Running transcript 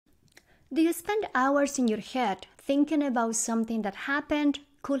Do you spend hours in your head thinking about something that happened,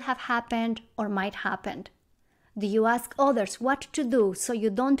 could have happened, or might happen? Do you ask others what to do so you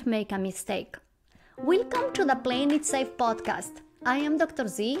don't make a mistake? Welcome to the Playing It Safe podcast. I am Dr.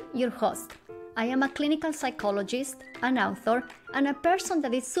 Z, your host. I am a clinical psychologist, an author, and a person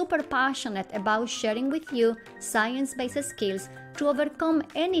that is super passionate about sharing with you science-based skills to overcome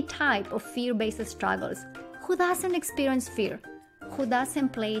any type of fear-based struggles. Who doesn't experience fear? Who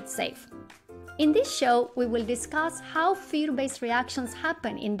doesn't play it safe? In this show, we will discuss how fear-based reactions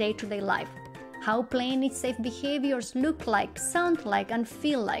happen in day-to-day life, how playing it safe behaviors look like, sound like, and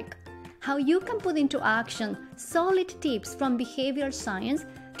feel like, how you can put into action solid tips from behavioral science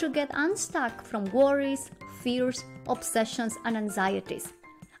to get unstuck from worries, fears, obsessions, and anxieties,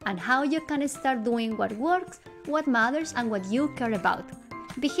 and how you can start doing what works, what matters, and what you care about.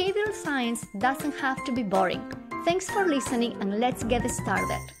 Behavioral science doesn't have to be boring. Thanks for listening, and let's get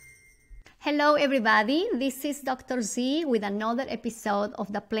started. Hello, everybody. This is Dr. Z with another episode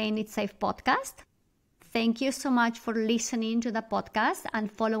of the Playing It Safe podcast. Thank you so much for listening to the podcast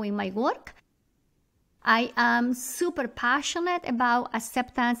and following my work. I am super passionate about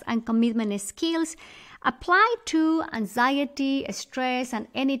acceptance and commitment skills applied to anxiety, stress, and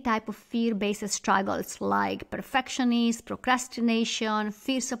any type of fear-based struggles like perfectionism, procrastination,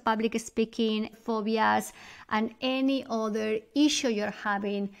 fears of public speaking, phobias, and any other issue you're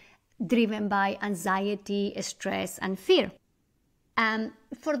having driven by anxiety, stress, and fear.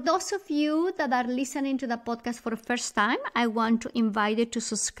 For those of you that are listening to the podcast for the first time, I want to invite you to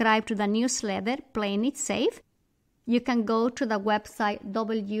subscribe to the newsletter, Playing It Safe. You can go to the website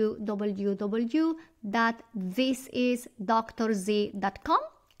www.thisisdrz.com.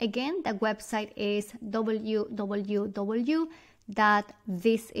 Again, the website is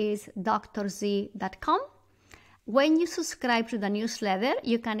www.thisisdrz.com. When you subscribe to the newsletter,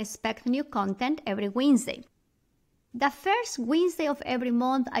 you can expect new content every Wednesday. The first Wednesday of every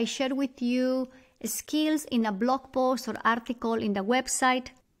month, I share with you skills in a blog post or article in the website.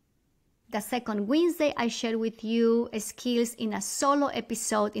 The second Wednesday, I share with you skills in a solo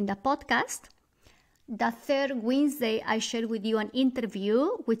episode in the podcast. The third Wednesday, I share with you an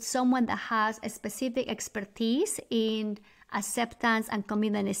interview with someone that has a specific expertise in acceptance and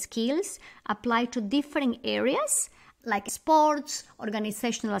commitment skills applied to different areas like sports,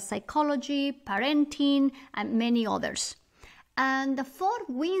 organizational psychology, parenting, and many others. And the fourth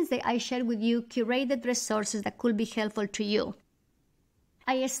Wednesday, I share with you curated resources that could be helpful to you.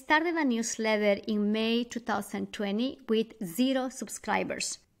 I started a newsletter in May 2020 with 0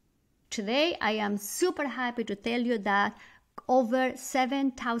 subscribers. Today, I am super happy to tell you that over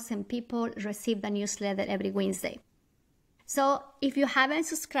 7,000 people receive the newsletter every Wednesday. So if you haven't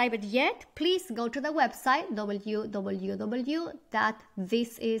subscribed yet, please go to the website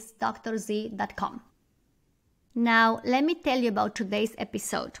www.thisisdrz.com. Now, let me tell you about today's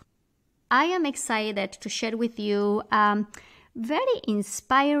episode. I am excited to share with you very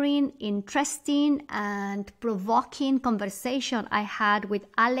inspiring, interesting, and provoking conversation I had with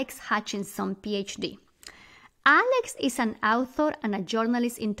Alex Hutchinson, PhD. Alex is an author and a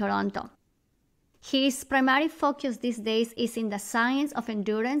journalist in Toronto. His primary focus these days is in the science of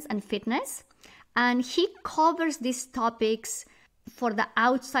endurance and fitness, and he covers these topics for the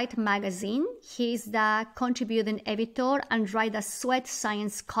Outside magazine. He is the contributing editor and writes the Sweat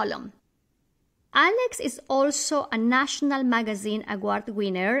Science column. Alex is also a National Magazine Award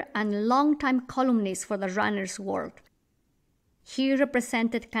winner and longtime columnist for the Runner's World. He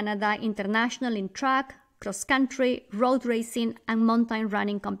represented Canada international in track, cross-country, road racing, and mountain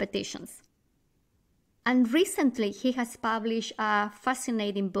running competitions. And recently, he has published a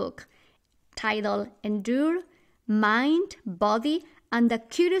fascinating book titled Endure, Mind, Body, and the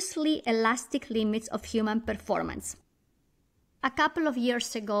Curiously Elastic Limits of Human Performance. A couple of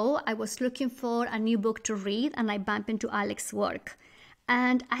years ago, I was looking for a new book to read, and I bumped into Alex's work.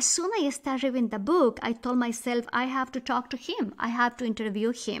 And as soon as I started reading the book, I told myself I have to talk to him. I have to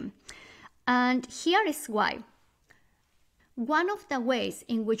interview him. And here is why. One of the ways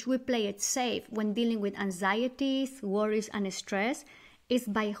in which we play it safe when dealing with anxieties, worries, and stress is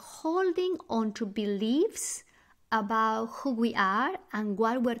by holding on to beliefs about who we are and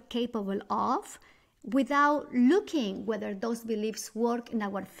what we're capable of without looking whether those beliefs work in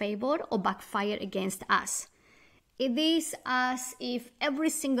our favor or backfire against us. It is as if every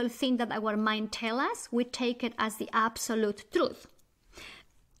single thing that our mind tells us, we take it as the absolute truth.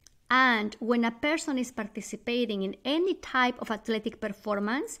 And when a person is participating in any type of athletic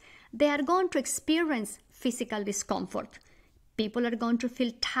performance, they are going to experience physical discomfort. People are going to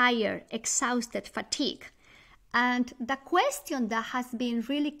feel tired, exhausted, fatigued. And the question that has been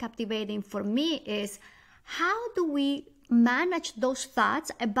really captivating for me is, how do we manage those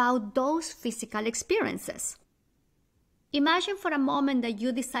thoughts about those physical experiences? Imagine for a moment that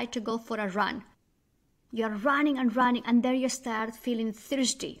you decide to go for a run. You're running and running, and there you start feeling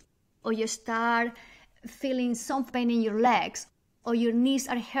thirsty, or you start feeling some pain in your legs, or your knees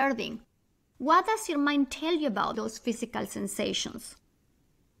are hurting. What does your mind tell you about those physical sensations?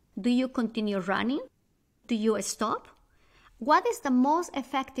 Do you continue running? Do you stop? What is the most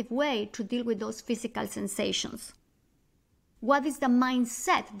effective way to deal with those physical sensations? What is the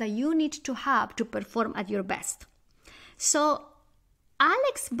mindset that you need to have to perform at your best? So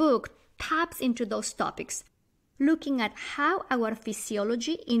Alex's book taps into those topics, looking at how our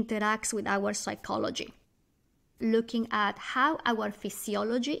physiology interacts with our psychology, looking at how our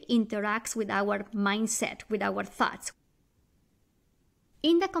physiology interacts with our mindset, with our thoughts.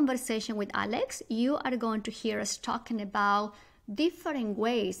 In the conversation with Alex, you are going to hear us talking about different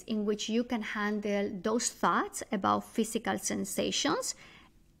ways in which you can handle those thoughts about physical sensations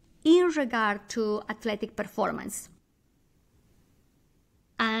in regard to athletic performance.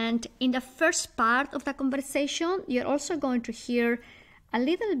 And in the first part of the conversation, you're also going to hear a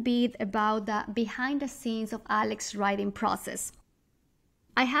little bit about the behind the scenes of Alex's writing process.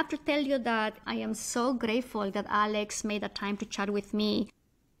 I have to tell you that I am so grateful that Alex made the time to chat with me.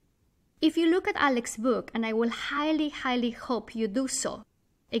 If you look at Alex's book, and I will highly, highly hope you do so.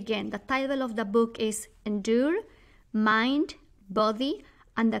 Again, the title of the book is Endure, Mind, Body,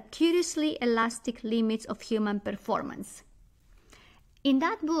 and the Curiously Elastic Limits of Human Performance. In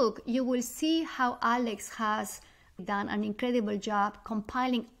that book, you will see how Alex has done an incredible job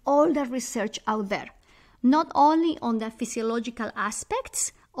compiling all the research out there, not only on the physiological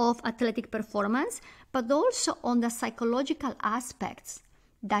aspects of athletic performance, but also on the psychological aspects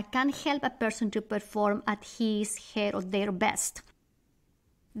that can help a person to perform at his, her, or their best.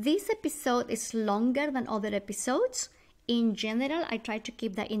 This episode is longer than other episodes. In general, I try to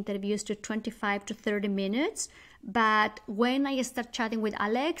keep the interviews to 25 to 30 minutes, but when I started chatting with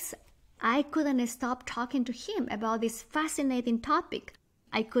Alex, I couldn't stop talking to him about this fascinating topic.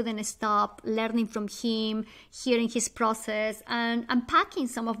 I couldn't stop learning from him, hearing his process, and unpacking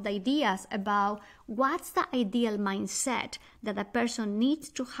some of the ideas about what's the ideal mindset that a person needs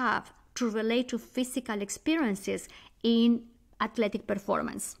to have to relate to physical experiences in athletic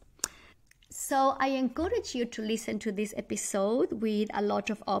performance. So I encourage you to listen to this episode with a lot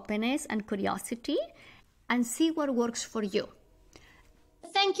of openness and curiosity and see what works for you.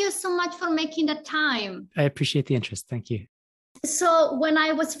 Thank you so much for making the time. I appreciate the interest. Thank you. So when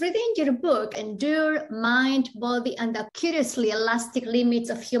I was reading your book, Endure, Mind, Body, and the Curiously Elastic Limits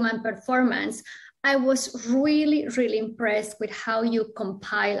of Human Performance, I was really, really impressed with how you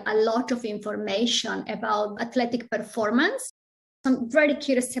compile a lot of information about athletic performance. I'm very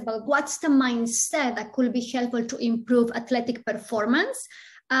curious about what's the mindset that could be helpful to improve athletic performance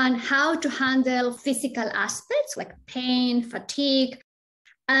and how to handle physical aspects like pain, fatigue.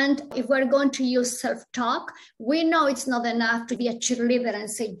 And if we're going to use self-talk, we know it's not enough to be a cheerleader and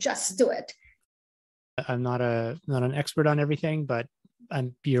say, just do it. I'm not an expert on everything, but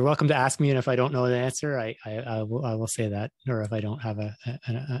you're welcome to ask me. And if I don't know the answer, I will say that, or if I don't have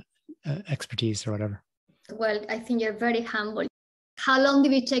an expertise or whatever. Well, I think you're very humble. How long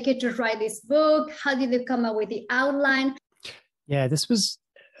did it take you to write this book? How did you come up with the outline? Yeah, this was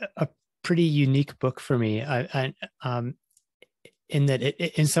a pretty unique book for me. In that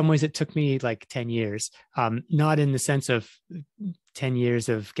in some ways it took me like 10 years, not in the sense of 10 years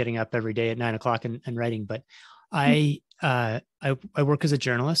of getting up every day at 9 o'clock and writing, but I work as a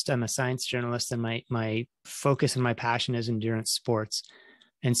journalist. I'm a science journalist, and my focus and my passion is endurance sports.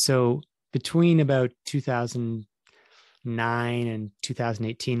 And so between about 2009 and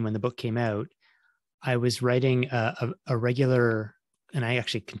 2018, when the book came out, I was writing a regular, and I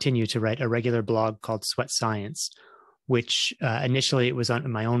actually continue to write a regular blog called Sweat Science, which initially it was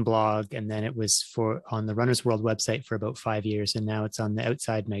on my own blog, and then it was on the Runner's World website for about 5 years. And now it's on the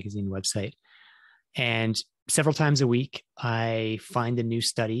Outside magazine website. And several times a week, I find a new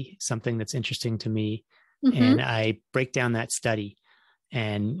study, something that's interesting to me, and I break down that study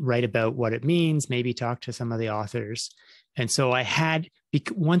and write about what it means, maybe talk to some of the authors. And so I had,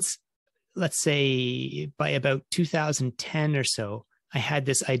 once, let's say by about 2010 or so, I had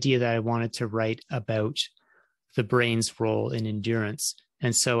this idea that I wanted to write about the brain's role in endurance.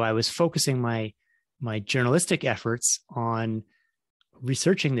 And so I was focusing my journalistic efforts on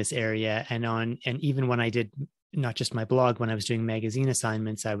researching this area, and even when I did not just my blog, when I was doing magazine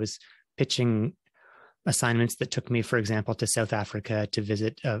assignments, I was pitching assignments that took me, for example, to South Africa to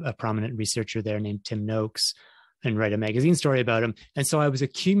visit a prominent researcher there named Tim Noakes. and write a magazine story about him. And so I was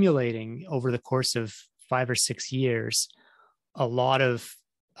accumulating over the course of 5 or 6 years a lot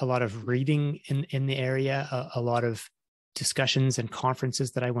of reading in the area, a lot of discussions and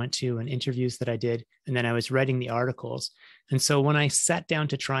conferences that I went to and interviews that I did. And then I was writing the articles. And so when I sat down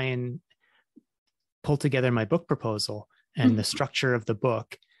to try and pull together my book proposal and the structure of the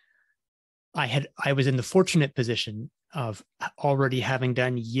book, I was in the fortunate position of already having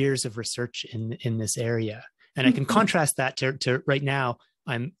done years of research in this area. And I can contrast that to right now,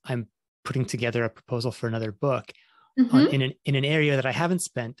 I'm putting together a proposal for another book in an area that I haven't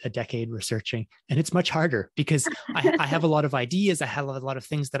spent a decade researching. And it's much harder because I have a lot of ideas. I have a lot of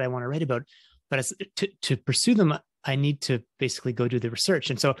things that I want to write about, but to pursue them, I need to basically go do the research.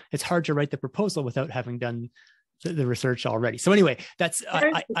 And so it's hard to write the proposal without having done the research already. So anyway, that's,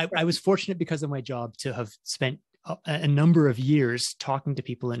 I was fortunate because of my job to have spent a number of years talking to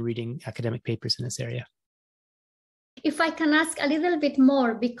people and reading academic papers in this area. If I can ask a little bit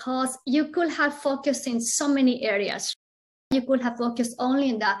more, because you could have focused in so many areas. You could have focused only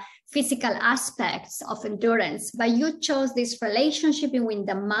in the physical aspects of endurance, but you chose this relationship between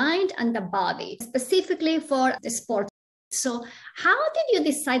the mind and the body, specifically for the sport. So how did you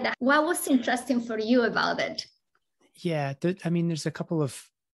decide that? What was interesting for you about it? Yeah, there's a couple of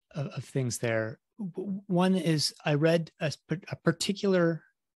things there. One is I read a particular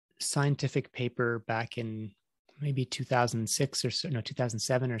scientific paper back in maybe 2006 or so, no,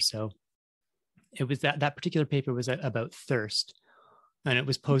 2007 or so. It was that particular paper was about thirst. And it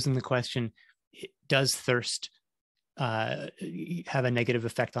was posing the question, does thirst have a negative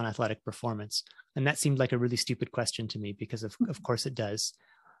effect on athletic performance? And that seemed like a really stupid question to me because of course it does.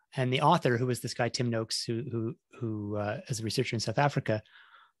 And the author, who was this guy, Tim Noakes, who is a researcher in South Africa,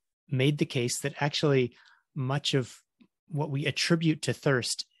 made the case that actually much of what we attribute to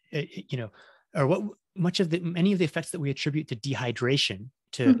thirst, many of the effects that we attribute to dehydration,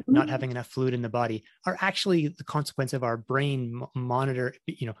 to not having enough fluid in the body, are actually the consequence of our brain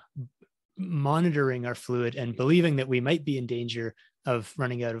monitoring our fluid and believing that we might be in danger of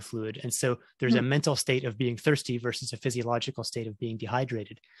running out of fluid. And so there's a mental state of being thirsty versus a physiological state of being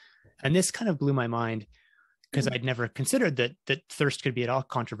dehydrated. And this kind of blew my mind because I'd never considered that thirst could be at all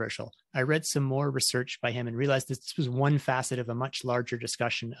controversial. I read some more research by him and realized that this was one facet of a much larger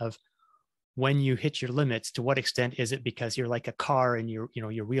discussion of when you hit your limits, to what extent is it because you're like a car and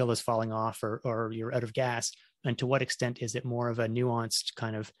your wheel is falling off or you're out of gas? And to what extent is it more of a nuanced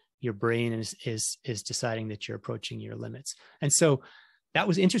kind of your brain is deciding that you're approaching your limits? And so that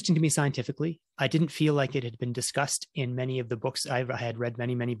was interesting to me scientifically. I didn't feel like it had been discussed in many of the books. I had read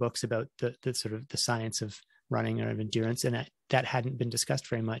many books about the sort of the science of running or of endurance, and that hadn't been discussed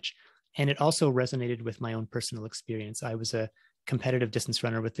very much. And it also resonated with my own personal experience. I was a competitive distance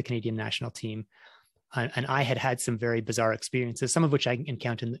runner with the Canadian national team, and I had some very bizarre experiences, some of which I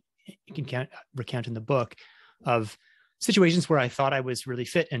recount in the book, of situations where I thought I was really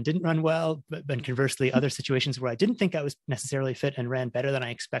fit and didn't run well, but conversely, other situations where I didn't think I was necessarily fit and ran better than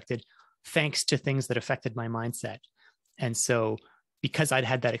I expected, thanks to things that affected my mindset. And so because I'd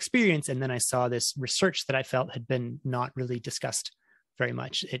had that experience, and then I saw this research that I felt had been not really discussed very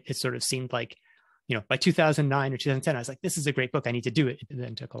much, it sort of seemed like, by 2009 or 2010, I was like, this is a great book, I need to do it. It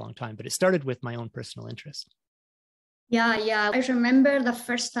then took a long time, but it started with my own personal interest. Yeah. I remember the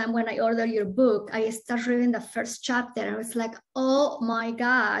first time when I ordered your book, I started reading the first chapter and I was like, oh my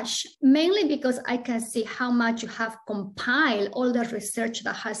gosh, mainly because I can see how much you have compiled all the research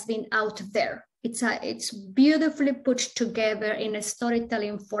that has been out there. It's beautifully put together in a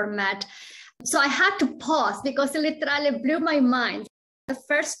storytelling format. So I had to pause because it literally blew my mind. The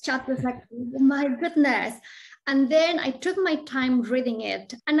first chapter was like, oh my goodness. And then I took my time reading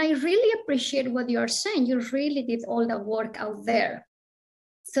it. And I really appreciate what you're saying. You really did all the work out there.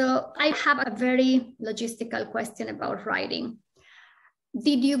 So I have a very logistical question about writing.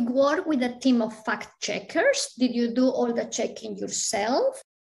 Did you work with a team of fact checkers? Did you do all the checking yourself?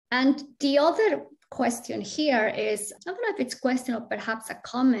 And the other question here is, I don't know if it's a question or perhaps a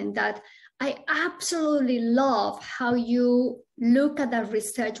comment, that I absolutely love how you look at the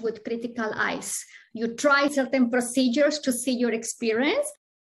research with critical eyes. You try certain procedures to see your experience.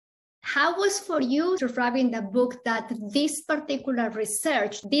 How was for you to write in the book that this particular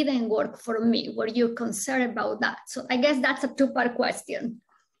research didn't work for me? Were you concerned about that? So I guess that's a two-part question.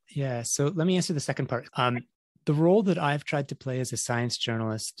 Yeah, so let me answer the second part. The role that I've tried to play as a science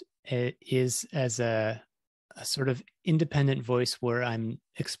journalist is as a sort of independent voice where I'm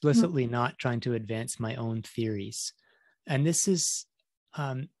explicitly not trying to advance my own theories. And this is,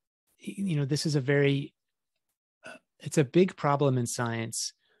 this is it's a big problem in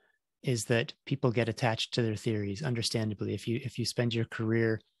science is that people get attached to their theories, understandably. If you spend your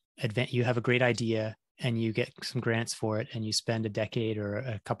career, you have a great idea and you get some grants for it, and you spend a decade or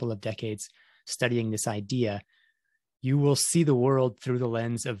a couple of decades studying this idea, you will see the world through the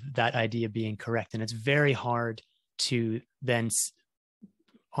lens of that idea being correct. And it's very hard to then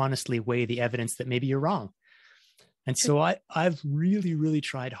honestly weigh the evidence that maybe you're wrong. And so I've really, really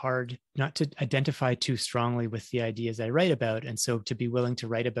tried hard not to identify too strongly with the ideas I write about. And so to be willing to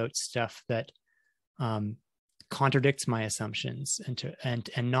write about stuff that contradicts my assumptions,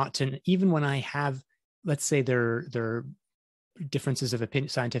 and not to, even when I have, let's say there are differences of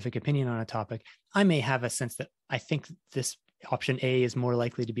scientific opinion on a topic, I may have a sense that I think this option A is more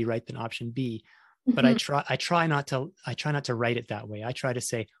likely to be right than option B. But I try not to write it that way. I try to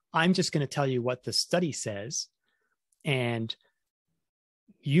say, I'm just going to tell you what the study says. And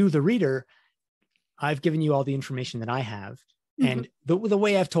you, the reader, I've given you all the information that I have. And the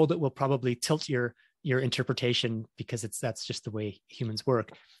way I've told it will probably tilt your interpretation, because that's just the way humans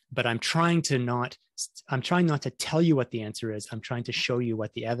work. But I'm trying not to tell you what the answer is. I'm trying to show you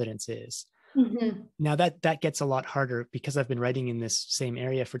what the evidence is. Now that gets a lot harder, because I've been writing in this same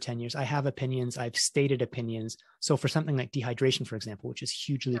area for 10 years. I have opinions. I've stated opinions. So for something like dehydration, for example, which is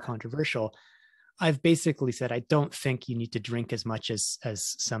hugely controversial, I've basically said, I don't think you need to drink as much as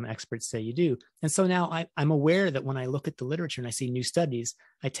some experts say you do. And so now I'm aware that when I look at the literature and I see new studies,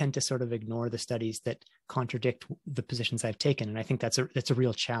 I tend to sort of ignore the studies that contradict the positions I've taken. And I think that's a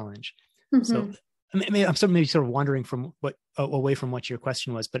real challenge. So I'm maybe sort of wandering from away from what your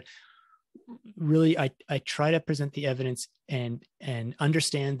question was, but really I try to present the evidence and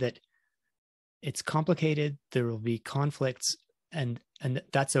understand that it's complicated. There will be conflicts, and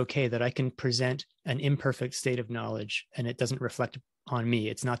that's okay, that I can present an imperfect state of knowledge and it doesn't reflect on me.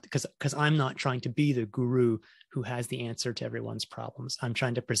 It's not because I'm not trying to be the guru who has the answer to everyone's problems. I'm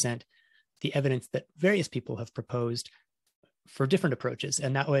trying to present the evidence that various people have proposed for different approaches.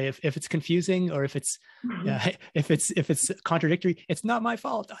 And that way, if it's confusing or if it's contradictory, it's not my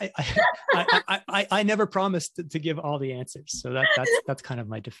fault. I never promised to give all the answers. So that's kind of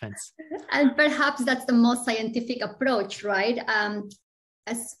my defense. And perhaps that's the most scientific approach, right?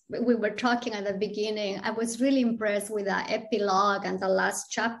 As we were talking at the beginning, I was really impressed with the epilogue and the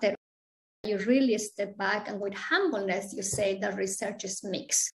last chapter. You really step back, and with humbleness, you say that research is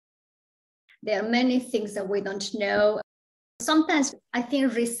mixed. There are many things that we don't know. Sometimes I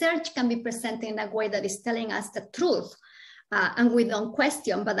think research can be presented in a way that is telling us the truth, and we don't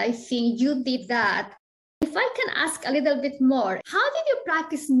question, but I think you did that. If I can ask a little bit more, how did you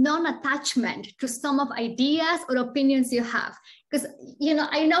practice non-attachment to some of ideas or opinions you have? Because,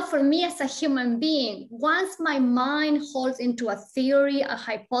 I know for me as a human being, once my mind holds into a theory, a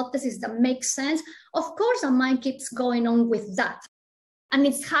hypothesis that makes sense, of course, my mind keeps going on with that. And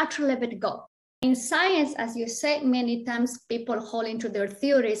it's hard to let it go. In science, as you said, many times people hold into their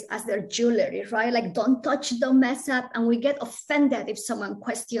theories as their jewelry, right? Like, don't touch, don't mess up. And we get offended if someone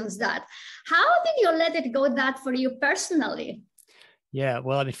questions that. How did you let it go that for you personally? Yeah,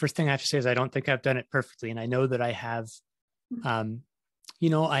 well, I mean, first thing I have to say is I don't think I've done it perfectly. And I know that I have, I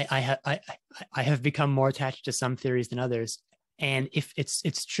have become more attached to some theories than others. And if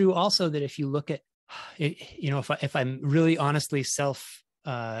it's true also that if you look at, if I'm really honestly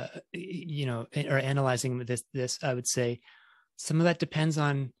or analyzing this, I would say some of that depends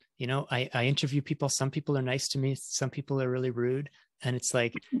on, I interview people. Some people are nice to me. Some people are really rude. And it's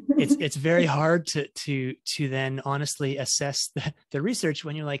like, it's very hard to then honestly assess the research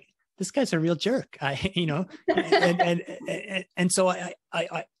when you're like, this guy's a real jerk. And so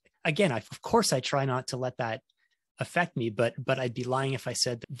I again, of course I try not to let that affect me, but I'd be lying if I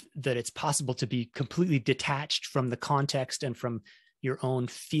said that it's possible to be completely detached from the context and from your own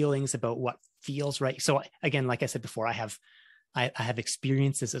feelings about what feels right. So again, like I said before, I have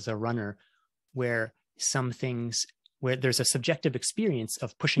experiences as a runner where there's a subjective experience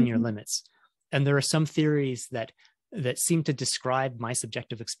of pushing your limits. And there are some theories that seem to describe my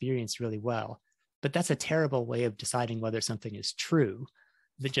subjective experience really well, but that's a terrible way of deciding whether something is true.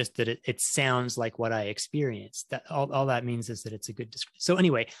 That it sounds like what I experienced. That all that means is that it's a good description. So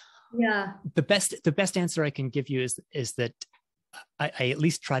anyway, yeah, the best answer I can give you is that I at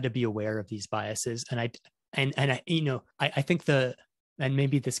least try to be aware of these biases, and I think and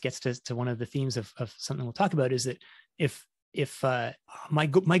maybe this gets to one of the themes of something we'll talk about, is that if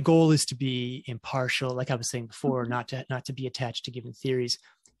my goal is to be impartial, like I was saying before, not to be attached to given theories.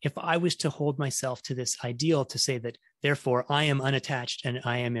 If I was to hold myself to this ideal to say that therefore I am unattached and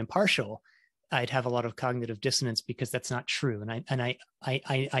I am impartial, I'd have a lot of cognitive dissonance because that's not true. And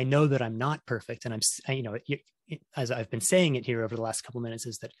I know that I'm not perfect. And as I've been saying it here over the last couple of minutes,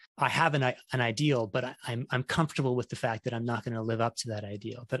 is that I have an ideal, but I'm comfortable with the fact that I'm not going to live up to that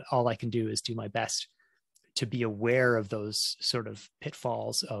ideal, that all I can do is do my best to be aware of those sort of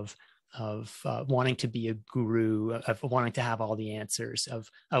pitfalls of wanting to be a guru, of wanting to have all the answers,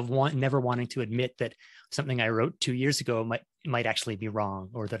 of never wanting to admit that something I wrote 2 years ago might actually be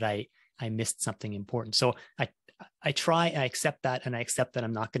wrong, or that I missed something important. So I accept that, and I accept that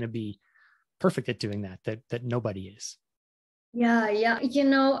I'm not going to be perfect at doing that nobody is. Yeah.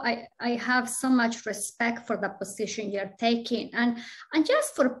 I have so much respect for the position you're taking. And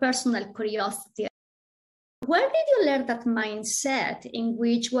just for personal curiosity, where did you learn that mindset in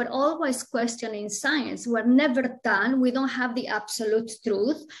which we're always questioning science? We're never done. We don't have the absolute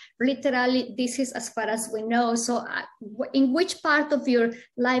truth. Literally, this is as far as we know. So in which part of your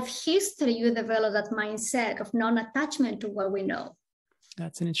life history you develop that mindset of non-attachment to what we know?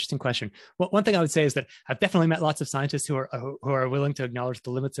 That's an interesting question. Well, one thing I would say is that I've definitely met lots of scientists who are willing to acknowledge the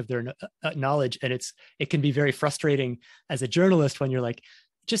limits of their knowledge. And it can be very frustrating as a journalist when you're like,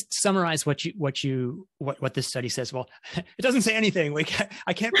 just summarize what this study says. Well, it doesn't say anything. Like,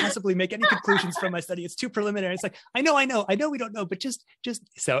 I can't possibly make any conclusions from my study. It's too preliminary. It's like, I know we don't know, but just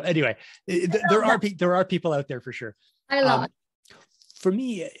so anyway, there are people out there for sure. I love it. For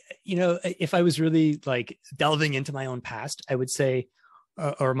me, if I was really like delving into my own past, I would say,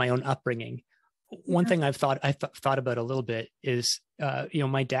 or my own upbringing, one thing I've thought about a little bit is,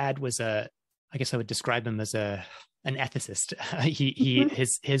 my dad was I guess I would describe him as an ethicist.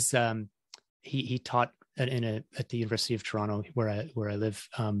 He taught at the University of Toronto, where I live,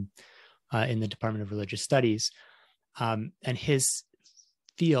 in the Department of Religious Studies, and his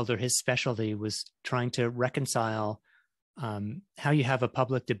field, or his specialty, was trying to reconcile how you have a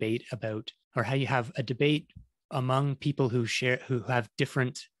public debate about, or how you have a debate among people who have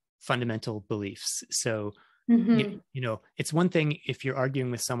different fundamental beliefs. So it's one thing if you're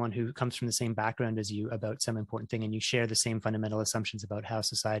arguing with someone who comes from the same background as you about some important thing, and you share the same fundamental assumptions about how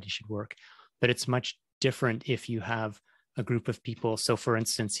society should work. But it's much different if you have a group of people. So, for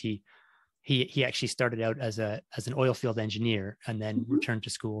instance, he actually started out as an oil field engineer, and then returned to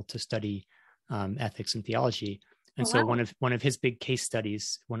school to study ethics and theology. And so one of his big case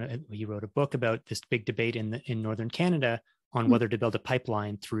studies, he wrote a book about this big debate in northern Canada on whether to build a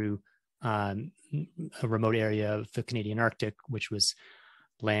pipeline through a remote area of the Canadian Arctic, which was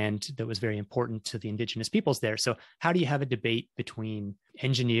land that was very important to the Indigenous peoples there. So how do you have a debate between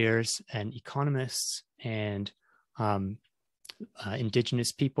engineers and economists and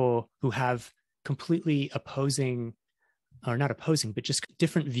Indigenous people who have completely opposing, or not opposing, but just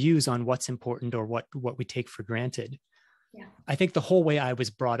different views on what's important or what we take for granted? Yeah. I think the whole way I was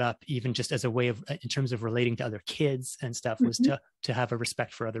brought up, even just as a way of, in terms of relating to other kids and stuff, was to have a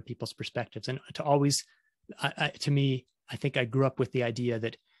respect for other people's perspectives, and to always, to me, I think I grew up with the idea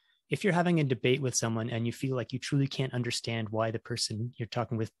that if you're having a debate with someone and you feel like you truly can't understand why the person you're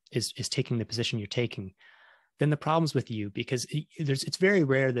talking with is taking the position you're taking, then the problem's with you, because it's very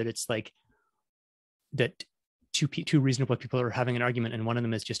rare that it's like that two reasonable people are having an argument and one of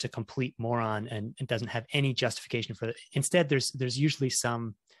them is just a complete moron and doesn't have any justification for it. Instead, there's usually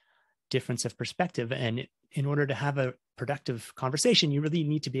some difference of perspective. And in order to have a productive conversation, you really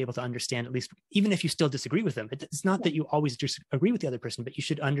need to be able to understand, at least, even if you still disagree with them. It's not that you always disagree with the other person, but you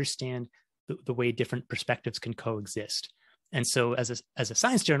should understand the way different perspectives can coexist. And so as a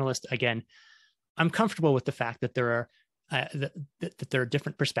science journalist, again, I'm comfortable with the fact that there are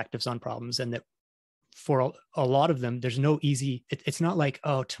different perspectives on problems, and that for a lot of them, there's no easy, it's not like,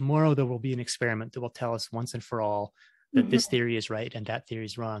 oh, tomorrow there will be an experiment that will tell us once and for all that this theory is right and that theory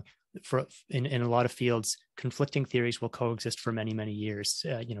is wrong. In a lot of fields, conflicting theories will coexist for many, many years,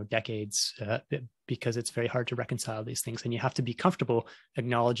 decades, because it's very hard to reconcile these things. And you have to be comfortable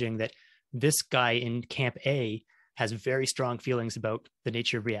acknowledging that this guy in camp A has very strong feelings about the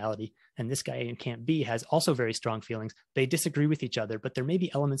nature of reality, and this guy in camp B has also very strong feelings. They disagree with each other, but there may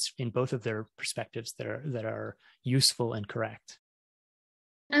be elements in both of their perspectives that are useful and correct.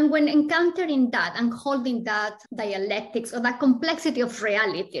 And when encountering that and holding that dialectics or that complexity of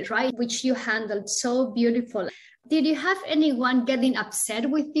reality, right, which you handled so beautiful, did you have anyone getting upset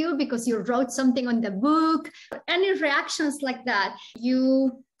with you because you wrote something on the book? Any reactions like that?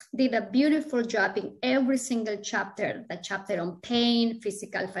 You did a beautiful job in every single chapter, the chapter on pain,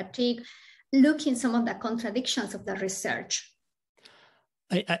 physical fatigue, looking some of the contradictions of the research.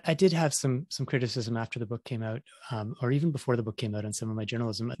 I did have some criticism after the book came out, or even before the book came out, on some of my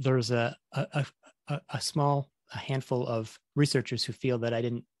journalism. There was a handful of researchers who feel that I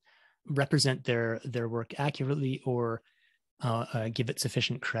didn't represent their work accurately or give it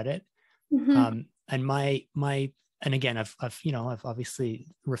sufficient credit. Mm-hmm. And and again, I've obviously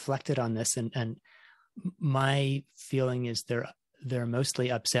reflected on this, and my feeling is they're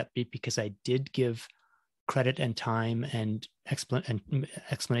mostly upset because I did give credit and time and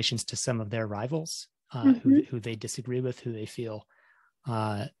explanations to some of their rivals, who they disagree with, who they feel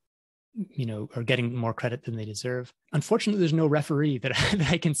are getting more credit than they deserve. Unfortunately, there's no referee that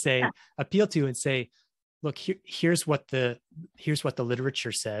I can say appeal to and say, look, here's what the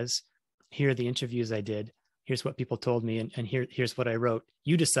literature says. Here are the interviews I did. Here's what people told me, and here's what I wrote.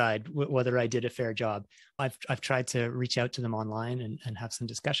 You decide whether I did a fair job. I've tried to reach out to them online and have some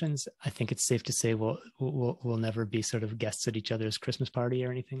discussions. I think it's safe to say we'll never be sort of guests at each other's Christmas party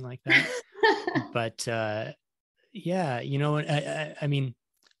or anything like that. But yeah, I mean,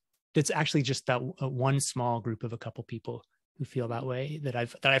 it's actually just that one small group of a couple people who feel that way that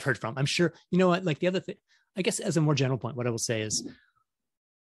I've heard from. I'm sure, you know what, like the other thing, I guess as a more general point, what I will say is,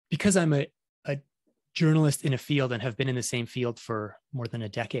 because I'm a journalist in a field and have been in the same field for more than a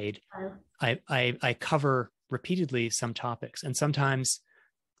decade, I cover repeatedly some topics, and sometimes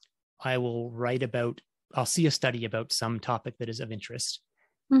I'll see a study about some topic that is of interest,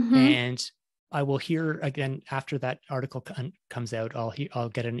 and I will hear again after that article comes out. I'll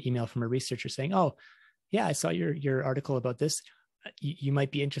get an email from a researcher saying, "Oh, yeah, I saw your article about this. You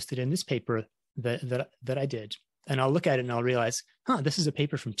might be interested in this paper that I did." And I'll look at it and I'll realize, this is a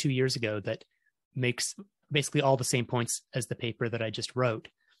paper from 2 years ago that makes basically all the same points as the paper that I just wrote.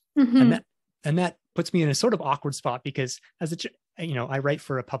 And that puts me in a sort of awkward spot, because I write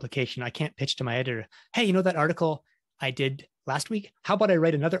for a publication. I can't pitch to my editor, "Hey, that article I did last week? How about I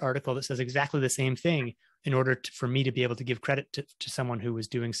write another article that says exactly the same thing in order for me to be able to give credit to someone who was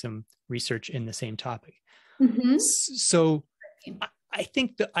doing some research in the same topic?" So I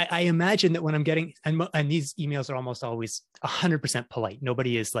think that I imagine that when I'm getting, and these emails are almost always 100% polite.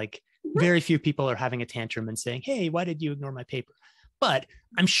 Nobody is like, very few people are having a tantrum and saying, "Hey, why did you ignore my paper?" But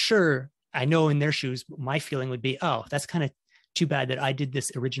I'm sure, I know in their shoes, my feeling would be, "Oh, that's kind of too bad that I did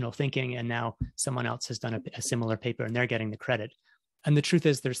this original thinking and now someone else has done a similar paper and they're getting the credit." And the truth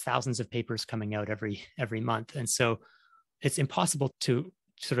is, there's thousands of papers coming out every month. And so it's impossible to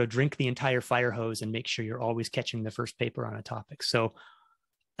sort of drink the entire fire hose and make sure you're always catching the first paper on a topic. So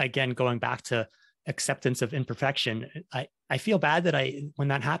again, going back to acceptance of imperfection, I feel bad that when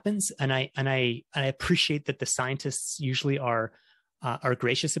that happens, and I appreciate that the scientists usually are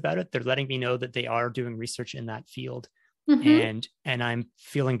gracious about it. They're letting me know that they are doing research in that field. And I'm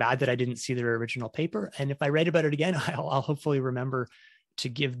feeling bad that I didn't see their original paper. And if I write about it again, I'll hopefully remember to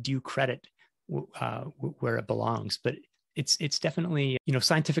give due credit where it belongs. But it's definitely,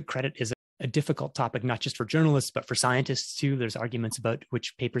 scientific credit is a difficult topic, not just for journalists, but for scientists too. There's arguments about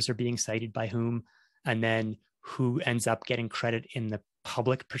which papers are being cited by whom, and then who ends up getting credit in the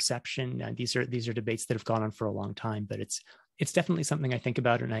public perception. And these are debates that have gone on for a long time, but it's definitely something I think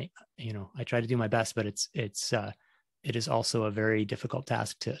about, and I try to do my best, but it is also a very difficult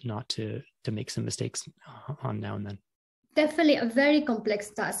task to make some mistakes on now and then. Definitely a very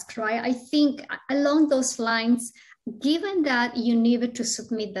complex task, right? I think along those lines, given that you needed to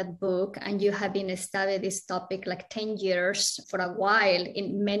submit that book and you have been studying this topic like 10 years for a while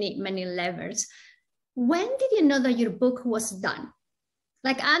in many, many levels, when did you know that your book was done?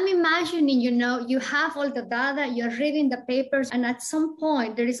 Like, I'm imagining, you have all the data, you're reading the papers, and at some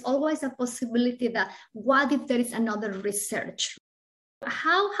point there is always a possibility that what if there is another research?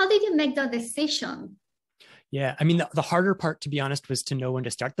 How did you make that decision? Yeah, I mean, the harder part, to be honest, was to know when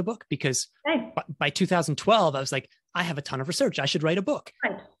to start the book, because by 2012, I was like, I have a ton of research. I should write a book.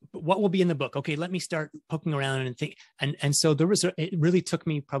 Right. But what will be in the book? Okay, let me start poking around and think. And so it really took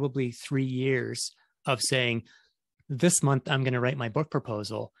me probably 3 years of saying, this month I'm going to write my book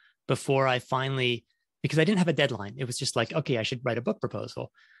proposal, before I finally, because I didn't have a deadline. It was just like, okay, I should write a book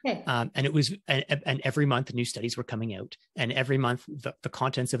proposal. Okay. And every month new studies were coming out, and every month the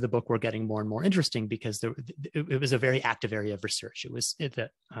contents of the book were getting more and more interesting, because it was a very active area of research. It was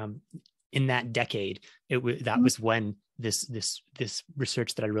in that decade, that was when this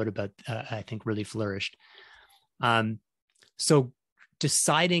research that I wrote about, I think, really flourished. So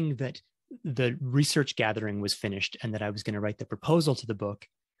deciding that the research gathering was finished and that I was going to write the proposal to the book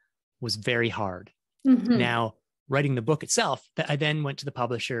was very hard. Now, writing the book itself, I then went to the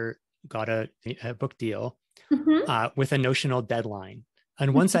publisher, got a book deal with a notional deadline.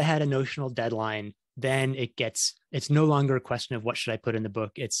 And once I had a notional deadline, then it's no longer a question of what should I put in the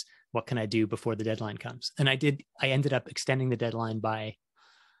book. It's what can I do before the deadline comes. And I ended up extending the deadline by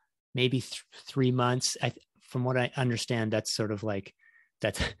maybe 3 months. From what I understand, that's sort of like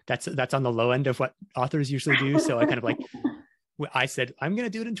that's on the low end of what authors usually do. So I kind of like, I said, I'm going to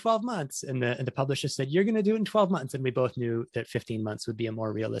do it in 12 months. And the publisher said, you're going to do it in 12 months. And we both knew that 15 months would be a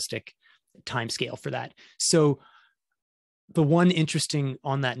more realistic time scale for that. So the one interesting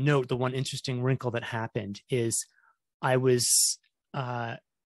wrinkle that happened is I was a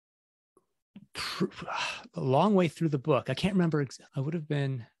long way through the book. I can't remember. I would have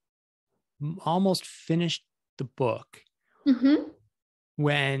been almost finished the book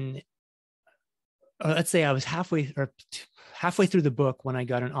when, let's say I was halfway through the book when I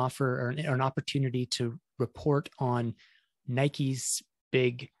got an offer or an opportunity to report on Nike's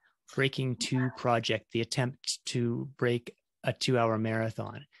big Breaking 2 project, the attempt to break a 2-hour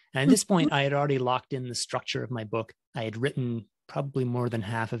marathon. And at this point, I had already locked in the structure of my book. I had written probably more than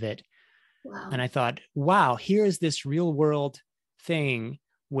half of it. Wow. And I thought, wow, here is this real world thing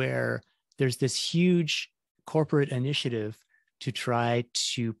where there's this huge corporate initiative to try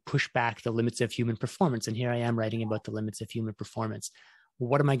to push back the limits of human performance. And here I am writing about the limits of human performance.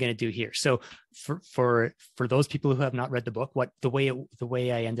 What am I going to do here? So for those people who have not read the book, the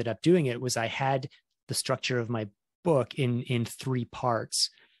way I ended up doing it was I had the structure of my book in 3 parts.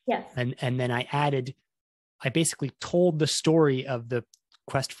 Yes. And then I basically told the story of the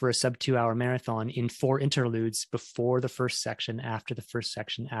quest for a sub 2-hour marathon in 4 interludes: before the first section, after the first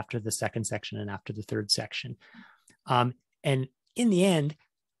section, after the second section, and after the third section. And in the end,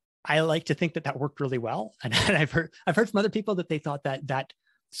 I like to think that worked really well. And I've heard from other people that they thought that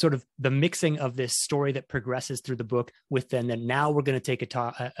sort of the mixing of this story that progresses through the book with then now we're going to take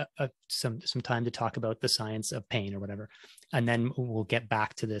some time to talk about the science of pain or whatever, and then we'll get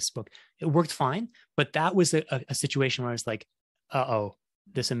back to this book. It worked fine, but that was a situation where I was like, uh-oh,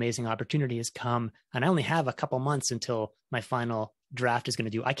 this amazing opportunity has come, and I only have a couple months until my final draft is going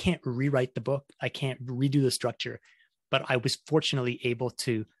to do. I can't rewrite the book. I can't redo the structure, but I was fortunately able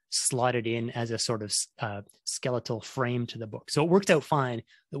to slot it in as a sort of skeletal frame to the book. So it worked out fine.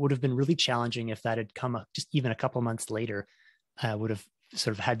 It would have been really challenging if that had come just even a couple months later. I would have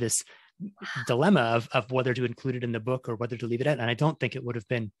sort of had this dilemma of whether to include it in the book or whether to leave it out. And I don't think it would have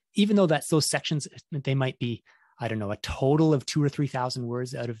been, even though those sections, they might be, I don't know, a total of 2,000 or 3,000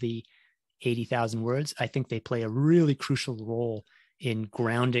 words out of the 80,000 words. I think they play a really crucial role in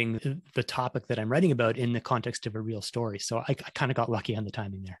grounding the topic that I'm writing about in the context of a real story. So I kind of got lucky on the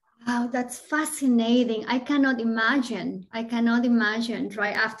timing there. Wow, that's fascinating. I cannot imagine,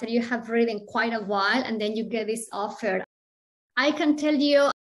 right, after you have written quite a while and then you get this offer. I can tell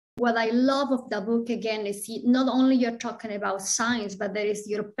you what I love of the book, again, is not only you're talking about science, but there is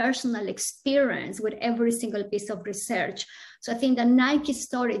your personal experience with every single piece of research. So I think the Nike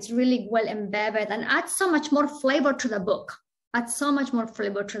story is really well embedded and adds so much more flavor to the book.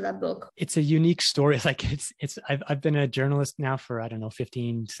 It's a unique story. Like I've been a journalist now for, I don't know,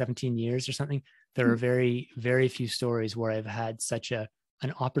 15, 17 years or something. There are very, very few stories where I've had such an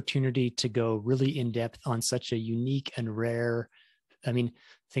opportunity to go really in depth on such a unique and rare, I mean,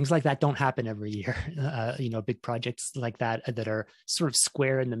 things like that don't happen every year. Big projects like that are sort of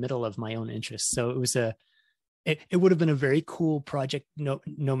square in the middle of my own interests. So it was it would have been a very cool project,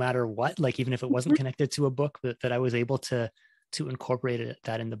 no matter what, like even if it wasn't connected to a book, that I was able to incorporate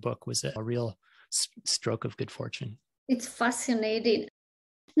that in the book was a real stroke of good fortune. It's fascinating.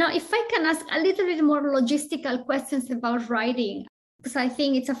 Now, if I can ask a little bit more logistical questions about writing, because I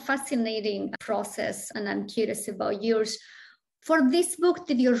think it's a fascinating process and I'm curious about yours. For this book,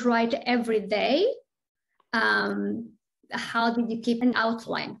 did you write every day? How did you keep an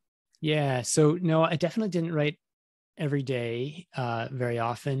outline? Yeah, so no, I definitely didn't write every day very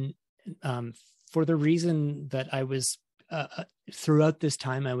often for the reason that I was throughout this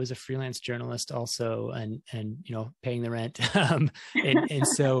time, I was a freelance journalist also, and paying the rent. And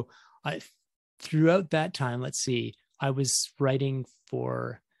so throughout that time, let's see, I was writing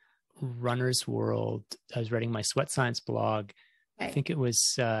for Runner's World. I was writing my Sweat Science blog. Okay. I think it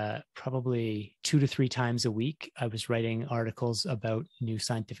was probably 2 to 3 times a week. I was writing articles about new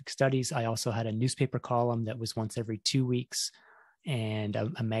scientific studies. I also had a newspaper column that was once every 2 weeks, and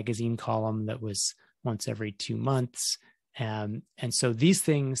a magazine column that was once every 2 months. And so these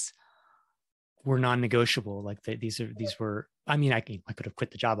things were non-negotiable. Like these were, I mean, I could have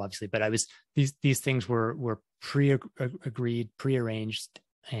quit the job obviously, but these things were pre-agreed, pre-arranged,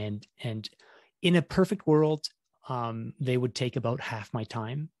 and in a perfect world, they would take about half my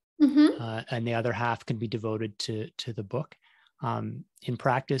time, and the other half can be devoted to the book. In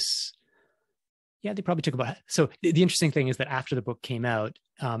practice, yeah, they probably took about. So the interesting thing is that after the book came out,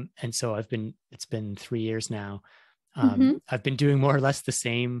 and so it's been 3 years now. I've been doing more or less the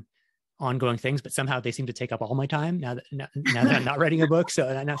same ongoing things, but somehow they seem to take up all my time now that I'm not writing a book. So,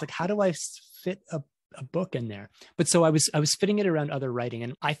 and I was like, how do I fit a book in there? But so I was fitting it around other writing,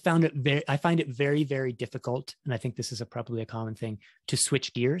 and I find it very, very difficult. And I think this is probably a common thing, to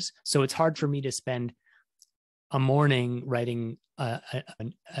switch gears. So it's hard for me to spend a morning writing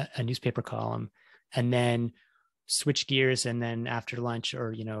a newspaper column and then switch gears, and then after lunch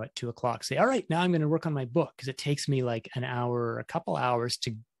or at 2:00 say, all right, now I'm going to work on my book, because it takes me like an hour or a couple hours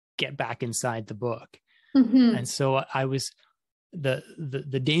to get back inside the book. And so I was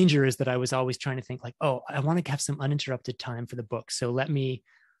the danger is that I was always trying to think like, oh, I want to have some uninterrupted time for the book, so let me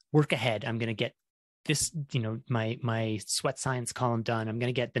work ahead. I'm going to get this, my Sweat Science column done. I'm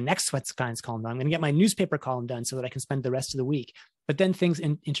going to get the next Sweat Science column done. I'm going to get my newspaper column done so that I can spend the rest of the week. But then things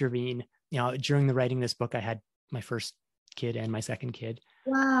intervene. During the writing of this book, I had my first kid and my second kid.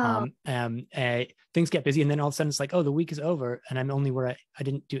 Wow. Things get busy, and then all of a sudden it's like, oh, the week is over, and I'm only where I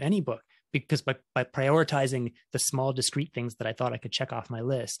didn't do any book, because by prioritizing the small discrete things that I thought I could check off my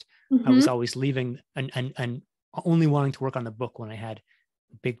list, I was always leaving and only wanting to work on the book when I had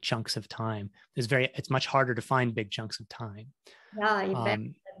big chunks of time. It's much harder to find big chunks of time. Yeah,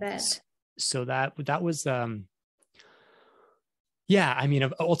 I bet. So that was I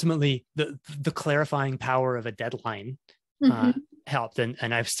mean, ultimately the clarifying power of a deadline helped,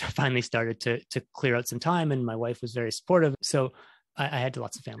 and I've finally started to clear out some time, and my wife was very supportive. So I had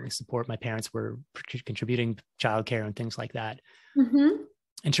lots of family support. My parents were contributing childcare and things like that.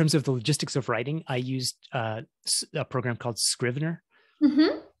 In terms of the logistics of writing, I used a program called Scrivener,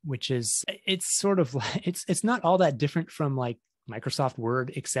 which is, it's sort of like, it's not all that different from like Microsoft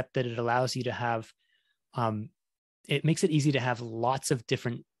Word, except that it allows you to have, it makes it easy to have lots of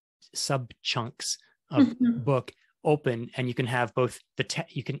different sub chunks of book open, and you can have both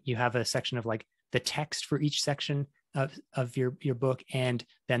you have a section of like the text for each section of your book, and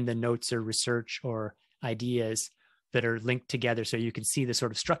then the notes or research or ideas that are linked together, so you can see the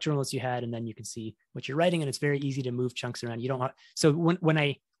sort of structural notes you had, and then you can see what you're writing, and it's very easy to move chunks around. You don't want, so when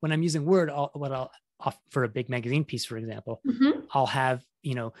I'm using Word, I'll for a big magazine piece, for example, I'll have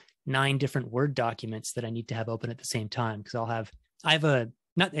 9 different Word documents that I need to have open at the same time, because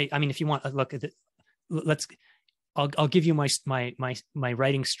if you want to look at it, I'll give you my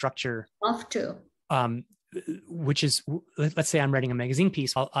writing structure. Love to. Which is, let's say I'm writing a magazine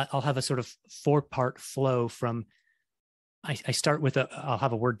piece. I'll have a sort of 4-part flow from, I start with I'll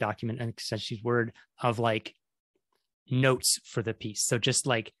have a Word document, and essentially Word of like notes for the piece. So just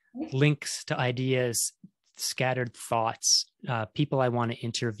like links to ideas, scattered thoughts, people I want to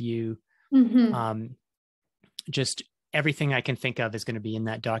interview, just everything I can think of is going to be in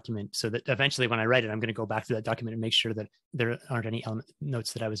that document, so that eventually when I write it, I'm going to go back to that document and make sure that there aren't any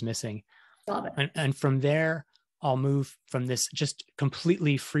notes that I was missing. And from there, I'll move from this just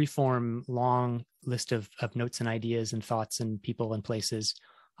completely freeform long list of notes and ideas and thoughts and people and places.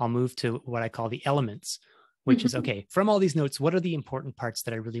 I'll move to what I call the elements, which is, okay, from all these notes, what are the important parts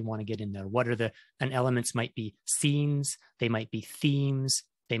that I really want to get in there? What are and elements might be scenes, they might be themes,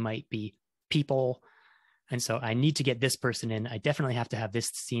 they might be people. And so I need to get this person in. I definitely have to have this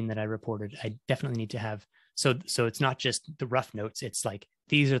scene that I reported. I definitely need to have, so it's not just the rough notes. It's like,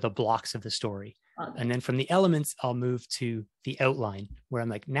 these are the blocks of the story. And then from the elements, I'll move to the outline, where I'm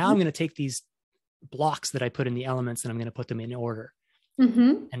like, now I'm going to take these blocks that I put in the elements, and I'm going to put them in order.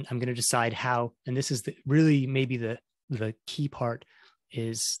 And I'm going to decide how, and this is really maybe the key part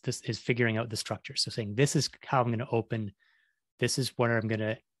is figuring out the structure. So saying, this is how I'm going to open. This is where I'm going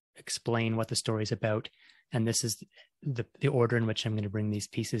to explain what the story is about. And this is the order in which I'm going to bring these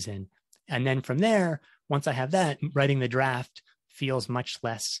pieces in. And then from there, once I have that, writing the draft feels much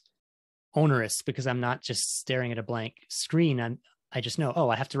less onerous, because I'm not just staring at a blank screen. I just know, oh,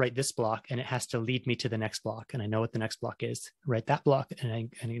 I have to write this block, and it has to lead me to the next block. And I know what the next block is. Write that block, and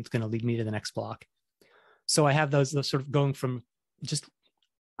it's going to lead me to the next block. So I have those sort of going from just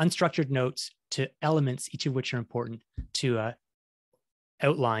unstructured notes to elements, each of which are important, to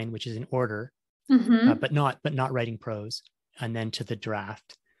outline, which is in order, but not writing prose, and then to the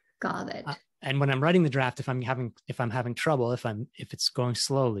draft. Got it. And when I'm writing the draft, if I'm having trouble, if it's going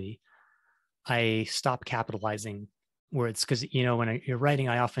slowly, I stop capitalizing words, because when you're writing,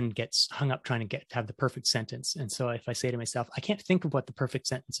 I often get hung up trying to have the perfect sentence. And so if I say to myself, I can't think of what the perfect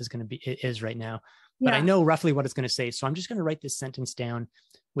sentence is right now, but I know roughly what it's going to say, so I'm just going to write this sentence down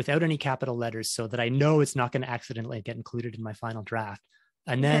without any capital letters, so that I know it's not going to accidentally get included in my final draft.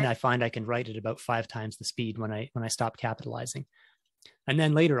 And then I find I can write it about 5 times the speed when I stop capitalizing. And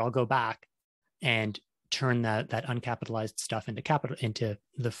then later I'll go back and turn that uncapitalized stuff into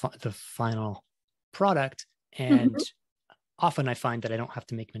the final product, and often I find that I don't have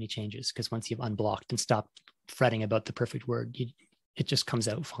to make many changes, because once you've unblocked and stopped fretting about the perfect word, it just comes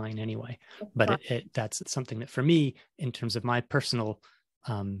out fine anyway. But that's something that for me, in terms of my personal,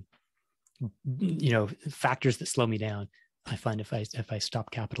 factors that slow me down, I find if I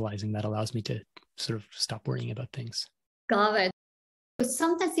stop capitalizing, that allows me to sort of stop worrying about things. Got it.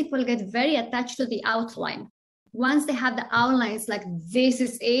 Sometimes people get very attached to the outline. Once they have the outline, it's like, this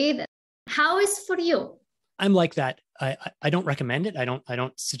is it. How is for you? I'm like that. I don't recommend it. I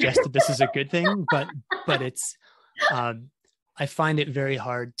don't suggest that this is a good thing, but it's, I find it very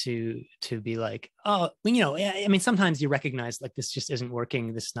hard to be like, oh, I mean, sometimes you recognize like, this just isn't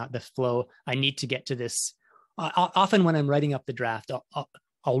working. This is not the flow. I need to get to this. Often when I'm writing up the draft,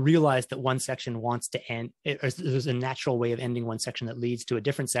 I'll realize that one section wants to end. There's a natural way of ending one section that leads to a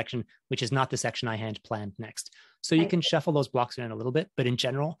different section, which is not the section I had planned next. So you can shuffle those blocks around a little bit, but in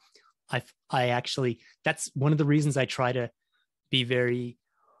general, I actually, that's one of the reasons I try to be very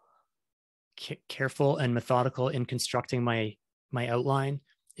careful and methodical in constructing my outline,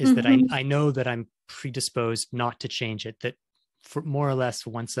 is that I know that I'm predisposed not to change it, that for more or less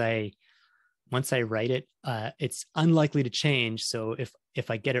once I write it, it's unlikely to change. So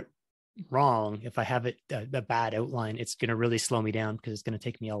if I get it wrong, if I have a bad outline, it's going to really slow me down, because it's going to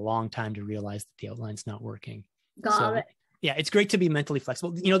take me a long time to realize that the outline's not working. Got it. Yeah, it's great to be mentally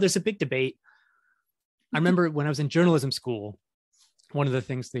flexible. There's a big debate. I remember when I was in journalism school, one of the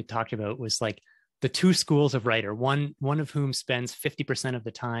things they talked about was like the two schools of writer, one of whom spends 50% of the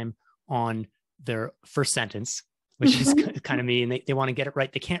time on their first sentence, which is kind of me, and they want to get it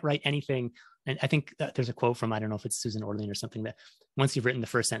right. They can't write anything. And I think there's a quote from, I don't know if it's Susan Orlean or something, that once you've written the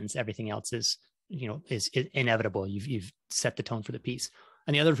first sentence, everything else is inevitable. You've set the tone for the piece.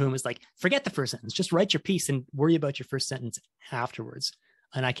 And the other room is like, forget the first sentence, just write your piece and worry about your first sentence afterwards.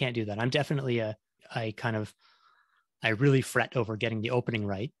 And I can't do that. I'm definitely I really fret over getting the opening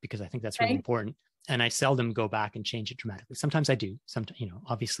right, because I think that's really important. And I seldom go back and change it dramatically. Sometimes I do.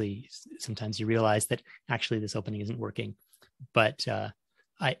 Obviously, sometimes you realize that actually this opening isn't working. But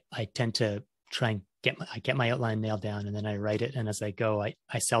I tend to try and get my outline nailed down, and then I write it. And as I go,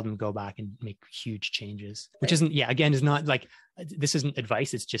 I seldom go back and make huge changes, which isn't, again, is not like, this isn't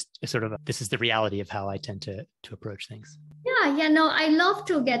advice. It's just sort of, this is the reality of how I tend to approach things. Yeah, no, I love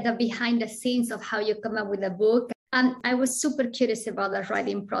to get the behind the scenes of how you come up with a book. And I was super curious about the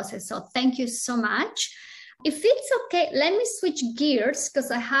writing process. So thank you so much. If it's okay, let me switch gears,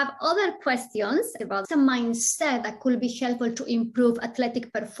 because I have other questions about the mindset that could be helpful to improve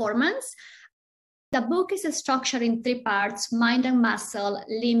athletic performance. The book is structured in 3 parts: mind and muscle,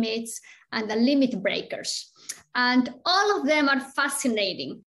 limits, and the limit breakers. And all of them are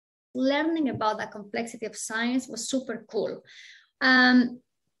fascinating. Learning about the complexity of science was super cool.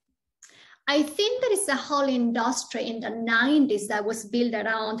 I think there is a whole industry in the 90s that was built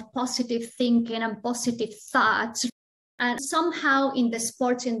around positive thinking and positive thoughts. And somehow in the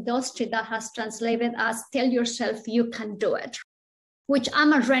sports industry, that has translated as tell yourself you can do it, which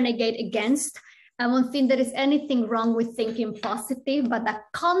I'm a renegade against. I don't think there is anything wrong with thinking positive, but the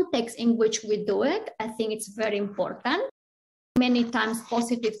context in which we do it, I think it's very important. Many times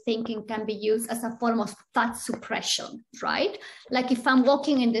positive thinking can be used as a form of thought suppression, right? Like if I'm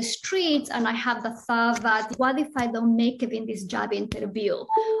walking in the streets and I have the thought that, what if I don't make it in this job interview?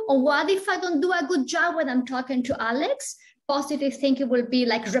 Or what if I don't do a good job when I'm talking to Alex? Positive thinking will be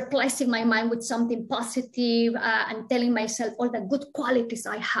like replacing my mind with something positive and telling myself all the good qualities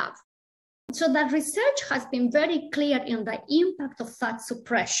I have. So that research has been very clear in the impact of thought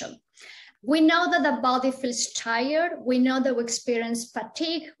suppression. We know that the body feels tired. We know that we experience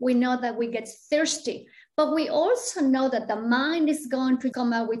fatigue. We know that we get thirsty. But we also know that the mind is going to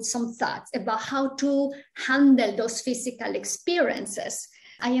come up with some thoughts about how to handle those physical experiences.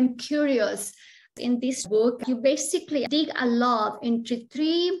 I am curious. In this book, you basically dig a lot into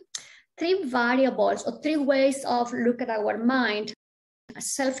three variables or 3 ways of look at our mind: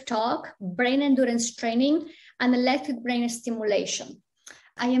 self-talk, brain endurance training, and electric brain stimulation.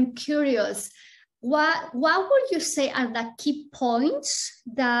 I am curious, what would you say are the key points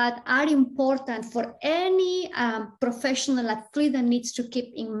that are important for any professional athlete that needs to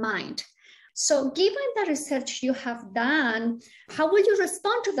keep in mind? So given the research you have done, how would you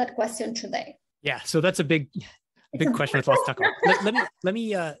respond to that question today? Yeah, so that's a big question with lots to talk about. Let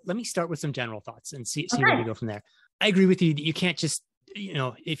me start with some general thoughts and see where we go from there. I agree with you that you can't just,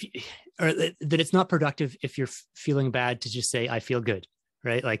 that it's not productive if you're feeling bad to just say, I feel good,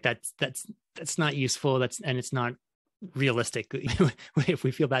 right? Like that's not useful. And it's not realistic. If we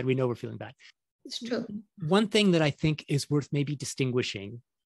feel bad, we know we're feeling bad. It's true. One thing that I think is worth maybe distinguishing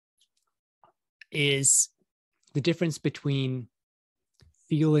is the difference between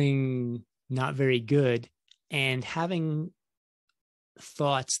feeling not very good and having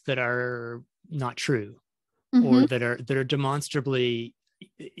thoughts that are not true, or that are demonstrably,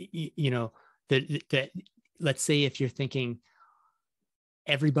 that let's say if you're thinking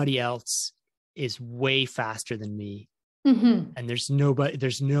everybody else is way faster than me, and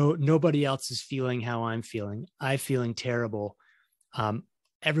nobody else is feeling how I'm feeling terrible.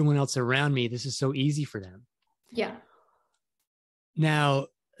 Everyone else around me, this is so easy for them. Yeah. Now,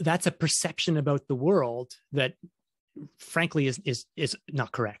 that's a perception about the world that frankly is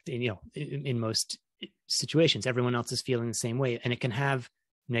not correct. And, in most situations, everyone else is feeling the same way, and it can have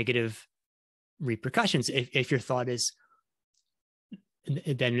negative repercussions if your thought is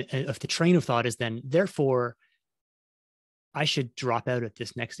then, if the train of thought is then, therefore I should drop out at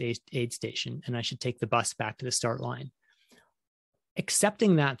this next aid station and I should take the bus back to the start line.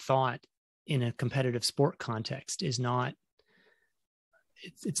 Accepting that thought in a competitive sport context is not,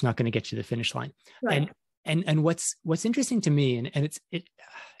 it's not going to get you to the finish line. Right. And what's interesting to me, and it's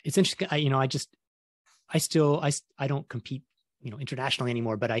interesting, I don't compete, internationally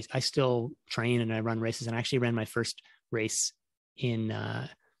anymore, but I still train and I run races, and I actually ran my first race in a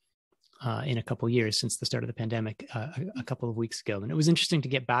couple of years since the start of the pandemic, a couple of weeks ago. And it was interesting to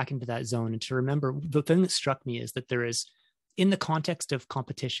get back into that zone and to remember the thing that struck me is that there is, in the context of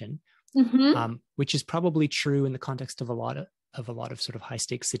competition, which is probably true in the context of a lot of sort of high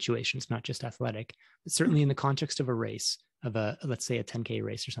stakes situations, not just athletic, but certainly in the context of a race, of let's say a 10K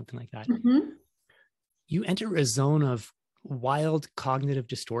race or something like that, you enter a zone of wild cognitive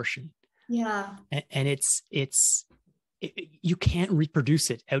distortion. Yeah. And you can't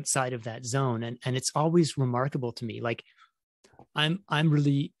reproduce it outside of that zone. And it's always remarkable to me. Like I'm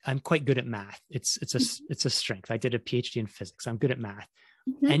quite good at math. It's a strength. I did a PhD in physics. I'm good at math.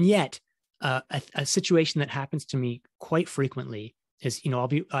 And yet a situation that happens to me quite frequently is,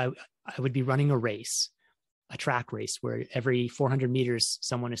 I would be running a track race where every 400 meters,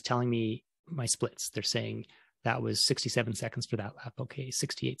 someone is telling me my splits. They're saying that was 67 seconds for that lap. Okay.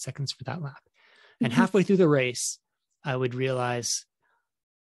 68 seconds for that lap. And halfway through the race, I would realize,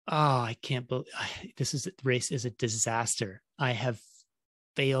 I can't believe the race is a disaster. I have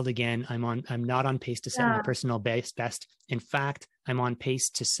failed again. I'm not on pace to set my personal best. In fact, I'm on pace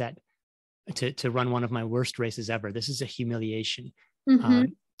to run one of my worst races ever. This is a humiliation.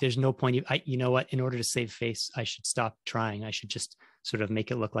 There's no point. You know what? In order to save face, I should stop trying. I should just sort of make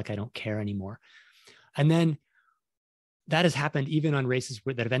it look like I don't care anymore. And then that has happened even on races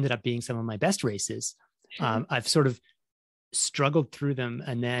that have ended up being some of my best races. I've sort of struggled through them.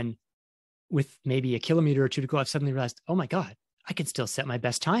 And then with maybe a kilometer or two to go, I've suddenly realized, oh my God, I can still set my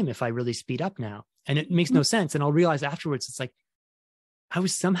best time if I really speed up now. And it makes no sense. And I'll realize afterwards, it's like, I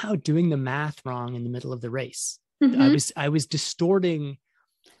was somehow doing the math wrong in the middle of the race. I was distorting,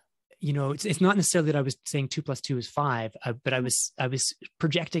 it's not necessarily that I was saying 2 + 2 is 5, but I was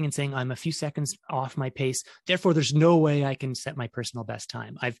projecting and saying I'm a few seconds off my pace. Therefore, there's no way I can set my personal best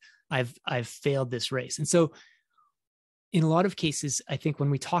time. I've failed this race. And so in a lot of cases, I think when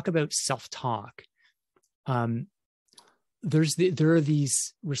we talk about self-talk, there are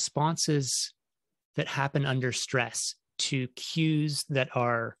these responses that happen under stress to cues that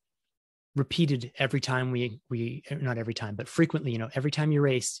are repeated every time not every time, but frequently, every time you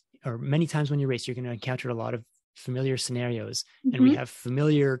race, or many times when you race, you're going to encounter a lot of familiar scenarios, and we have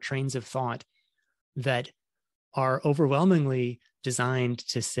familiar trains of thought that are overwhelmingly designed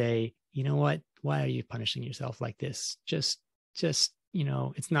to say, you know what, why are you punishing yourself like this? Just, it's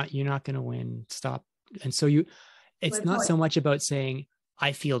not, you're not going to win. Stop. And so it's not so much about saying,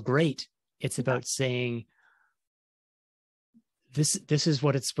 I feel great. It's about saying, this is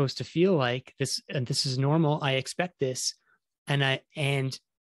what it's supposed to feel like. This is normal. I expect this. And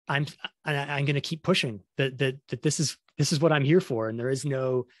I'm going to keep pushing that this is what I'm here for. And there is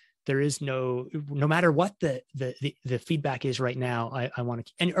no matter what the feedback is right now, I want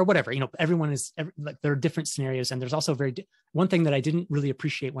to, or whatever, everyone is like, there are different scenarios. And there's also one thing that I didn't really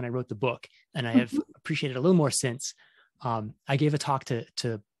appreciate when I wrote the book, and I have appreciated a little more since. I gave a talk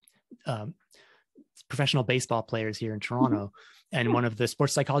to professional baseball players here in Toronto. And one of the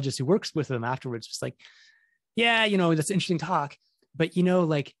sports psychologists who works with them afterwards was like, yeah, that's an interesting talk, but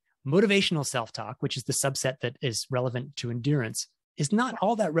like motivational self-talk, which is the subset that is relevant to endurance, is not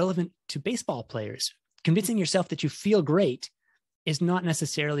all that relevant to baseball players. Convincing yourself that you feel great is not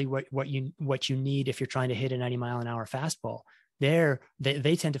necessarily what you need if you're trying to hit a 90-mile-an-hour fastball.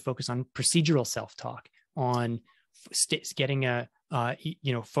 They tend to focus on procedural self-talk, on getting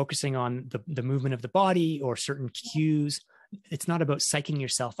focusing on the movement of the body or certain cues, it's not about psyching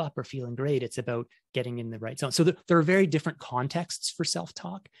yourself up or feeling great. It's about getting in the right zone. So there are very different contexts for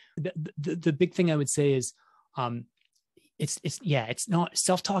self-talk. The big thing I would say is, it's not,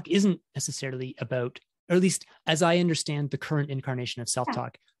 self-talk isn't necessarily about, or at least as I understand the current incarnation of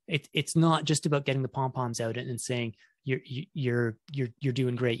self-talk, it's not just about getting the pom-poms out and saying you're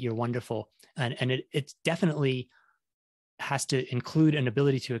doing great, you're wonderful, and it definitely has to include an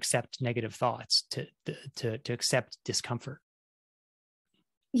ability to accept negative thoughts, to accept discomfort.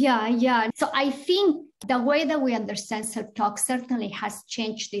 Yeah. So I think the way that we understand self-talk certainly has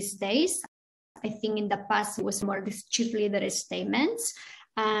changed these days. I think in the past it was more these cheerleader statements.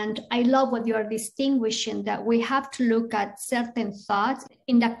 And I love what you are distinguishing, that we have to look at certain thoughts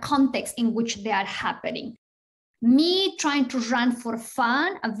in the context in which they are happening. Me trying to run for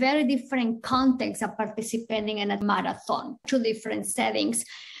fun, a very different context of participating in a marathon, two different settings.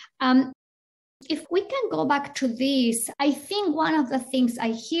 If we can go back to this, I think one of the things I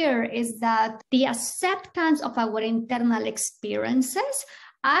hear is that the acceptance of our internal experiences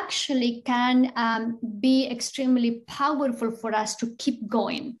actually can be extremely powerful for us to keep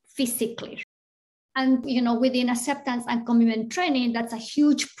going physically. And, within acceptance and commitment training, that's a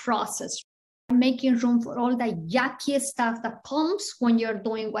huge process. Making room for all the yucky stuff that comes when you're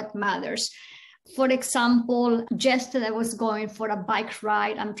doing what matters. For example, yesterday I was going for a bike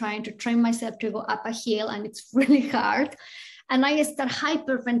ride. I'm trying to train myself to go up a hill, and it's really hard. And I start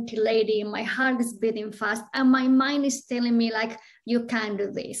hyperventilating. My heart is beating fast, and my mind is telling me, like, you can't do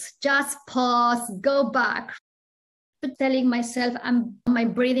this. Just pause, go back. But telling myself, my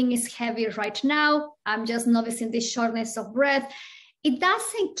breathing is heavy right now. I'm just noticing this shortness of breath. It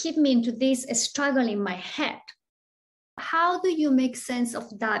doesn't keep me into this struggle in my head. How do you make sense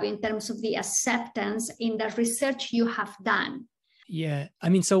of that in terms of the acceptance in the research you have done? Yeah, I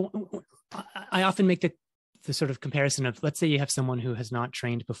mean, so I often make the sort of comparison of, let's say you have someone who has not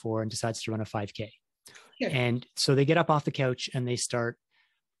trained before and decides to run a 5K. Sure. And so they get up off the couch and they start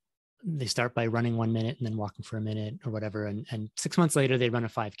by running 1 minute and then walking for a minute or whatever. And 6 months later, they run a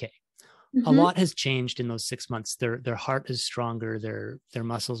 5K. Mm-hmm. A lot has changed in those 6 months. Their heart is stronger, their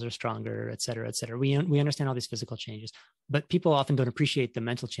muscles are stronger, et cetera, et cetera. We understand all these physical changes, but people often don't appreciate the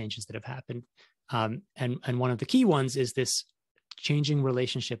mental changes that have happened. And one of the key ones is this changing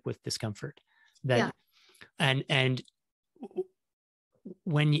relationship with discomfort. And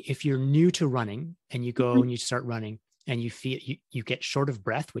if you're new to running and you go and you start running and you feel you get short of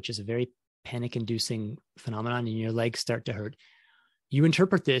breath, which is a very panic-inducing phenomenon, and your legs start to hurt. You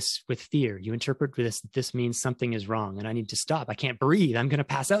interpret this with fear. You interpret this means something is wrong and I need to stop. I can't breathe. I'm going to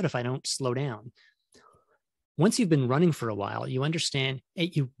pass out if I don't slow down. Once you've been running for a while, you understand,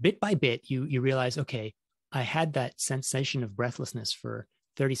 you bit by bit, you realize, okay, I had that sensation of breathlessness for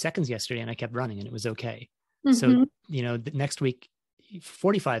 30 seconds yesterday and I kept running and it was okay. Mm-hmm. So, the next week,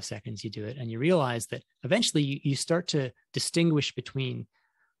 45 seconds you do it, and you realize that eventually you start to distinguish between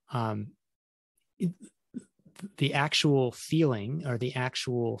the actual feeling or the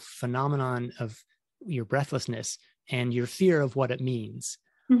actual phenomenon of your breathlessness and your fear of what it means.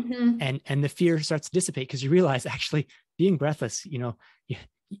 Mm-hmm. And the fear starts to dissipate because you realize, actually, being breathless,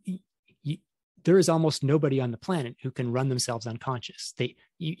 there is almost nobody on the planet who can run themselves unconscious.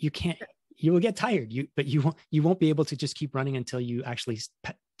 You can't. You will get tired, but you won't be able to just keep running until you actually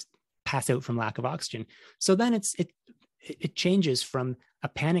pass out from lack of oxygen. So then it changes from a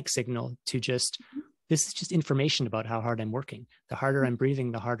panic signal to just, this is just information about how hard I'm working. The harder I'm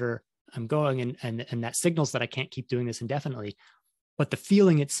breathing, the harder I'm going, and that signals that I can't keep doing this indefinitely. But the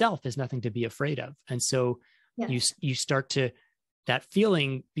feeling itself is nothing to be afraid of. And so you start to, that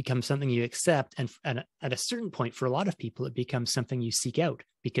feeling becomes something you accept. And at a certain point, for a lot of people, it becomes something you seek out,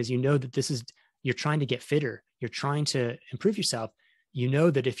 because you know that you're trying to get fitter. You're trying to improve yourself. You know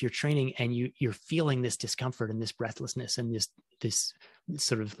that if you're training and you're feeling this discomfort and this breathlessness and this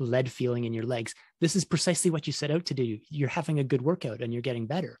sort of lead feeling in your legs, this is precisely what you set out to do. You're having a good workout and you're getting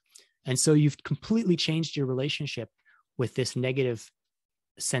better. And so you've completely changed your relationship with this negative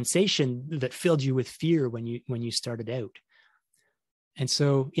sensation that filled you with fear when you started out. And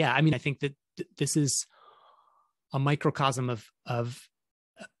so, yeah, I mean, I think that this is a microcosm of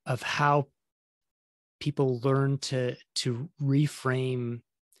how people learn to reframe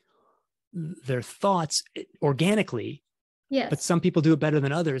their thoughts organically. Yes. But some people do it better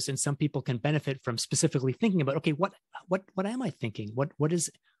than others, and some people can benefit from specifically thinking about, okay, what am I thinking? What is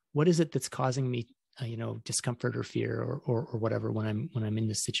it that's causing me, discomfort or fear or whatever when I'm in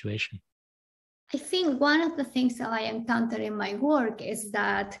this situation? I think one of the things that I encounter in my work is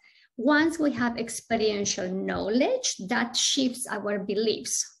that once we have experiential knowledge, that shifts our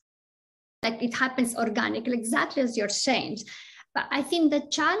beliefs. Like it happens organically, exactly as you're saying. But I think the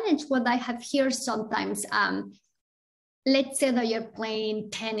challenge, what I have here sometimes, let's say that you're playing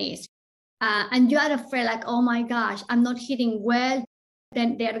tennis and you are afraid like, oh my gosh, I'm not hitting well.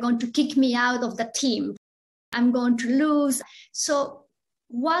 Then they're going to kick me out of the team. I'm going to lose. So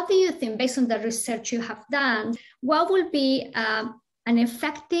what do you think, based on the research you have done, what will be an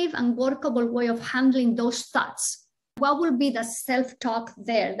effective and workable way of handling those thoughts? What will be the self-talk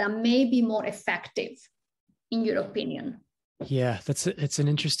there that may be more effective, in your opinion? Yeah, it's an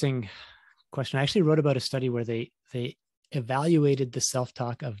interesting question. I actually wrote about a study where they evaluated the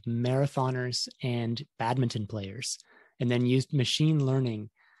self-talk of marathoners and badminton players, and then used machine learning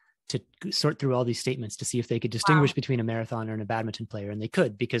to sort through all these statements to see if they could distinguish between a marathoner and a badminton player. And they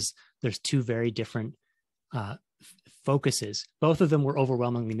could, because there's two very different focuses. Both of them were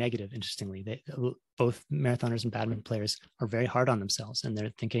overwhelmingly negative. Interestingly, both marathoners and badminton players are very hard on themselves, and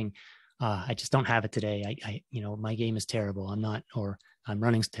they're thinking, I just don't have it today. My game is terrible. I'm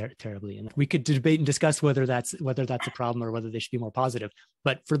running terribly. And we could debate and discuss whether that's a problem or whether they should be more positive.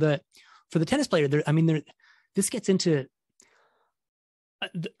 But for the tennis player, this gets into,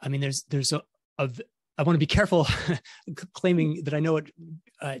 I want to be careful claiming that I know what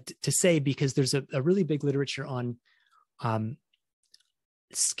to say, because there's a really big literature on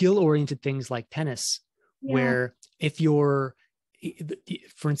skill-oriented things like tennis, where if you're,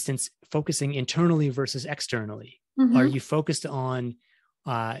 for instance, focusing internally versus externally, are you focused on,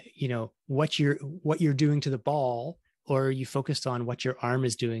 what you're doing to the ball, or are you focused on what your arm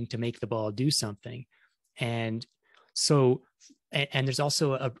is doing to make the ball do something? And so, and there's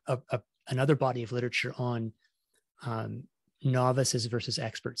also another body of literature on novices versus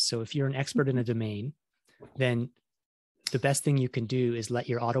experts. So if you're an expert in a domain, then the best thing you can do is let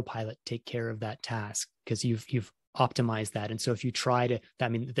your autopilot take care of that task, because you've optimized that. And so if you try to,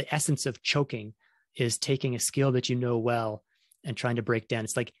 the essence of choking is taking a skill that you know well and trying to break down.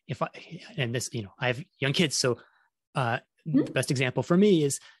 It's like I have young kids. So the best example for me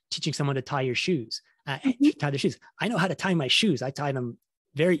is teaching someone to tie your shoes, tie their shoes. I know how to tie my shoes. I tie them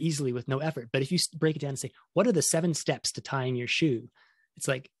very easily with no effort. But if you break it down and say, what are the 7 steps to tying your shoe? It's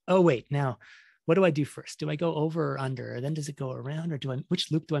like, oh, wait, now what do I do first? Do I go over or under? Or then does it go around? Or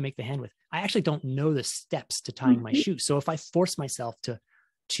which loop do I make the hand with? I actually don't know the steps to tying my shoe. So if I force myself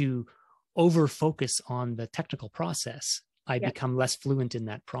to over focus on the technical process, I become less fluent in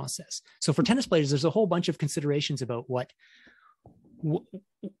that process. So for tennis players, there's a whole bunch of considerations about what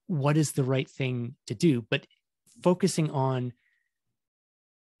is the right thing to do, but focusing on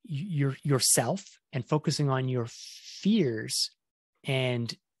yourself and focusing on your fears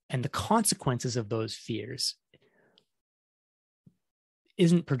and the consequences of those fears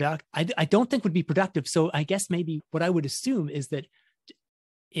isn't productive. I don't think would be productive. So I guess maybe what I would assume is that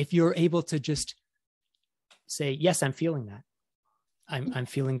if you're able to just say, yes, I'm feeling that. I'm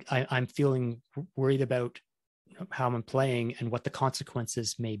feeling worried about how I'm playing and what the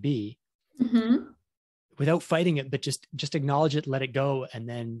consequences may be, without fighting it, but just acknowledge it, let it go, and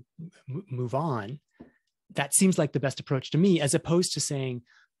then move on. That seems like the best approach to me, as opposed to saying,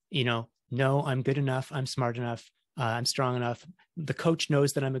 no, I'm good enough. I'm smart enough. I'm strong enough. The coach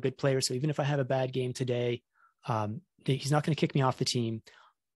knows that I'm a good player. So even if I have a bad game today, he's not going to kick me off the team.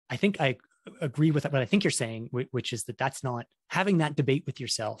 I think I agree with what I think you're saying, which is that's not having that debate with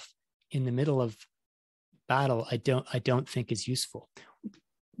yourself in the middle of battle. I don't think is useful.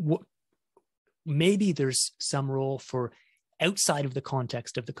 Maybe there's some role for, outside of the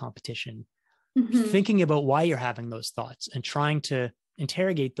context of the competition, thinking about why you're having those thoughts and trying to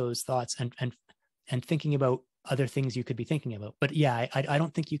interrogate those thoughts and thinking about other things you could be thinking about. But yeah, I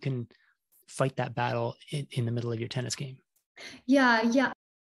don't think you can fight that battle in the middle of your tennis game. Yeah.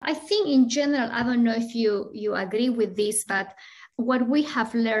 I think in general, I don't know if you agree with this, but what we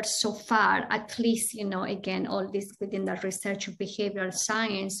have learned so far, at least, again, all this within the research of behavioral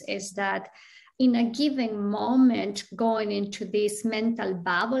science, is that in a given moment, going into these mental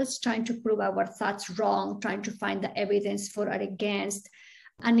bubbles, trying to prove our thoughts wrong, trying to find the evidence for or against,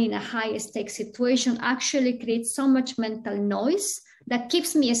 and in a high stakes situation actually creates so much mental noise that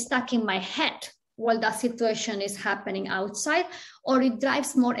keeps me stuck in my head while the situation is happening outside, or it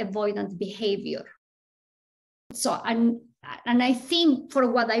drives more avoidant behavior. So, and I think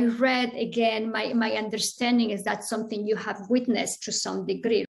for what I read, again, my understanding is that's something you have witnessed to some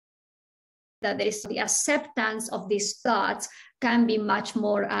degree, that there is the acceptance of these thoughts can be much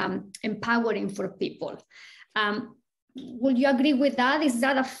more empowering for people. Would you agree with that? Is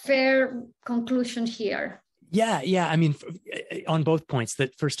that a fair conclusion here? Yeah. I mean, on both points,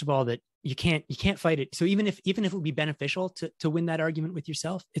 that first of all, that you can't fight it. So even if it would be beneficial to win that argument with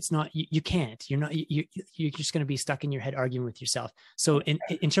yourself, it's not, you can't, you're just going to be stuck in your head arguing with yourself. So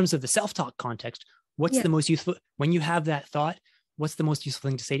in terms of the self-talk context, what's the most useful when you have that thought? What's the most useful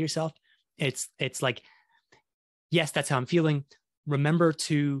thing to say to yourself? It's like, yes, that's how I'm feeling. Remember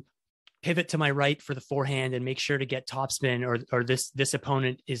to pivot to my right for the forehand and make sure to get topspin, or this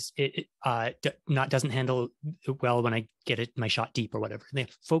opponent doesn't handle it well when I get my shot deep or whatever. And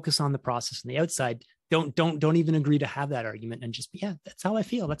they focus on the process on the outside. Don't even agree to have that argument, and just, that's how I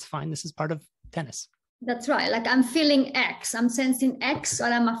feel. That's fine. This is part of tennis. That's right. Like, I'm feeling X, I'm sensing X, or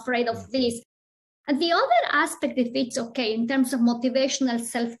I'm afraid of this. And the other aspect, if it's okay, in terms of motivational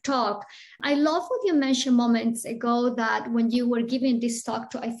self-talk, I love what you mentioned moments ago, that when you were giving this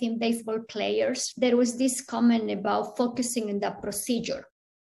talk to, I think, baseball players, there was this comment about focusing on the procedure.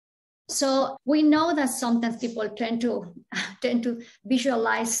 So we know that sometimes people tend to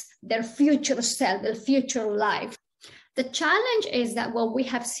visualize their future self, their future life. The challenge is that what we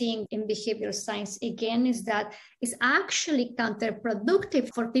have seen in behavioral science, again, is that it's actually counterproductive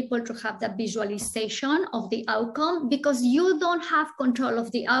for people to have that visualization of the outcome, because you don't have control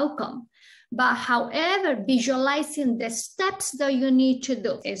of the outcome. But however, visualizing the steps that you need to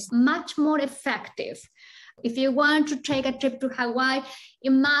do is much more effective. If you want to take a trip to Hawaii,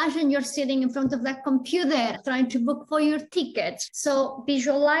 imagine you're sitting in front of that computer trying to book for your tickets. So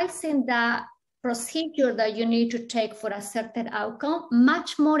visualizing that procedure that you need to take for a certain outcome,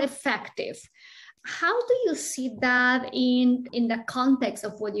 much more effective. How do you see that in the context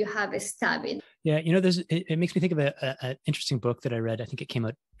of what you have studied? Yeah, it makes me think of an interesting book that I read. I think it came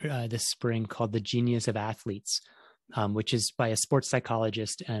out this spring, called The Genius of Athletes, which is by a sports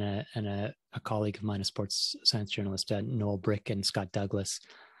psychologist and a colleague of mine, a sports science journalist, Noel Brick and Scott Douglas.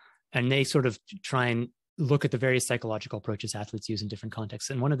 And they sort of try and look at the various psychological approaches athletes use in different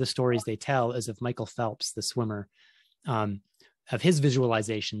contexts. And one of the stories they tell is of Michael Phelps, the swimmer, of his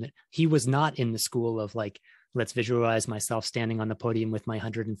visualization, that he was not in the school of like, let's visualize myself standing on the podium with my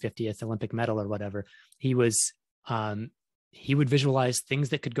 150th Olympic medal or whatever. He would visualize things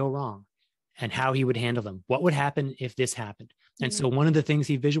that could go wrong and how he would handle them. What would happen if this happened? And so one of the things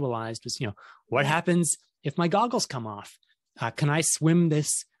he visualized was, what happens if my goggles come off? Can I swim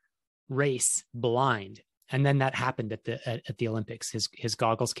this race blind? And then that happened at the Olympics. His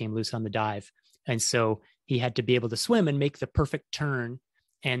goggles came loose on the dive, and so he had to be able to swim and make the perfect turn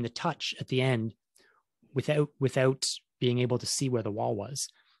and the touch at the end without being able to see where the wall was.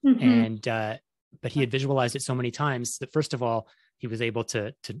 And but he had visualized it so many times that, first of all, he was able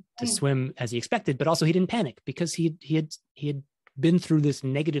to swim as he expected, but also he didn't panic because he had been through this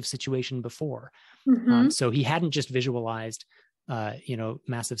negative situation before. So he hadn't just visualized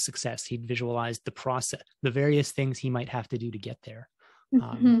massive success. He'd visualized the process, the various things he might have to do to get there.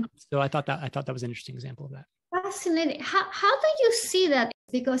 So I thought that was an interesting example of that. Fascinating. How do you see that?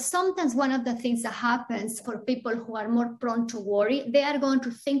 Because sometimes one of the things that happens for people who are more prone to worry, they are going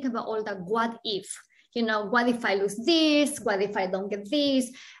to think about all the what if. What if I lose this? What if I don't get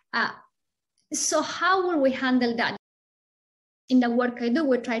this? So how will we handle that? In the work I do,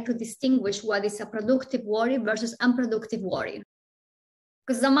 we try to distinguish what is a productive worry versus unproductive worry.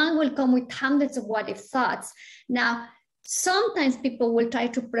 Because the mind will come with hundreds of what if thoughts. Now, sometimes people will try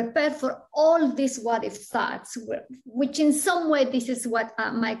to prepare for all these what if thoughts, which in some way, this is what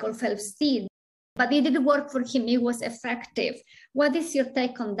Michael Phelps did. But it didn't work for him. It was effective. What is your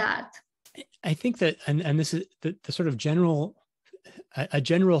take on that? I think that, and this is the sort of general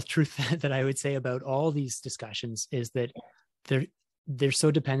truth that I would say about all these discussions, is that they're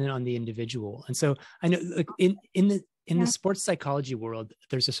so dependent on the individual. And so I know, like in the sports psychology world,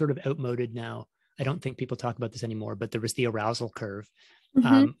 there's a sort of outmoded now, I don't think people talk about this anymore, but there was the arousal curve,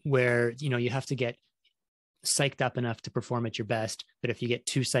 where, you have to get psyched up enough to perform at your best. But if you get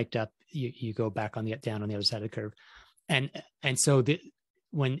too psyched up, you go back down on the other side of the curve. And so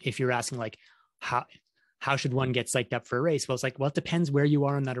if you're asking like, how should one get psyched up for a race? Well, it's like, it depends where you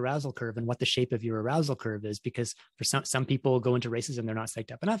are on that arousal curve and what the shape of your arousal curve is, because for some people go into races and they're not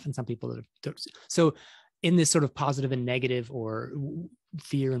psyched up enough, and some people don't. So in this sort of positive and negative or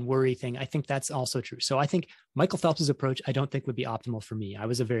fear and worry thing, I think that's also true. So I think Michael Phelps's approach, I don't think would be optimal for me. I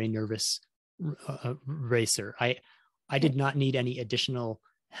was a very nervous racer. I did not need any additional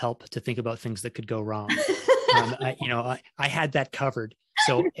help to think about things that could go wrong. I had that covered.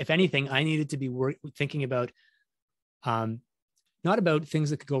 So if anything, I needed to be thinking about, not about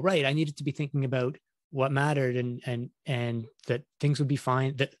things that could go right. I needed to be thinking about what mattered, and that things would be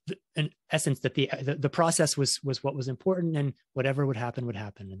fine. That in essence, that the process was what was important, and whatever would happen,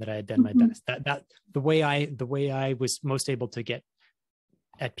 and that I had done my best. That the way I was most able to get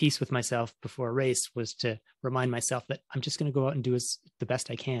at peace with myself before a race was to remind myself that I'm just going to go out and do the best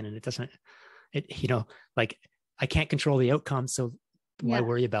I can. And like I can't control the outcome. So why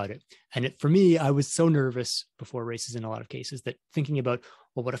worry about it? And for me, I was so nervous before races in a lot of cases that thinking about,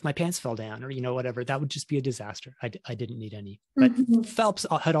 well, what if my pants fell down or, whatever, that would just be a disaster. I didn't need any, but Phelps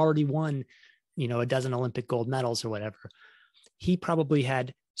had already won, a dozen Olympic gold medals or whatever. He probably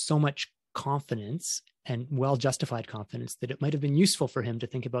had so much confidence and well-justified confidence that it might have been useful for him to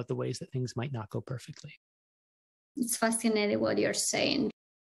think about the ways that things might not go perfectly. It's fascinating what you're saying.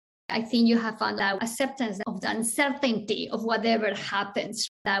 I think you have found that acceptance of the uncertainty of whatever happens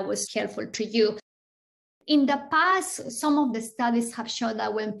that was helpful to you. In the past, some of the studies have shown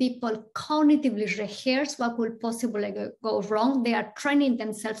that when people cognitively rehearse what could possibly go wrong, they are training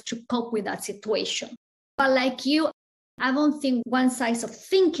themselves to cope with that situation. But like you, I don't think one size of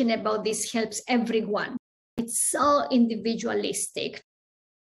thinking about this helps everyone. It's so individualistic.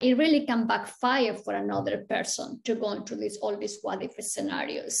 It really can backfire for another person to go into all these what-if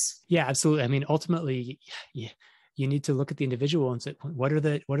scenarios. Yeah, absolutely. I mean, ultimately, you need to look at the individual and say, what are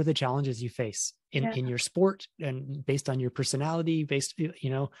the challenges you face in your sport and based on your personality,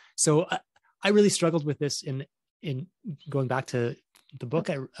 So I really struggled with this in going back to the book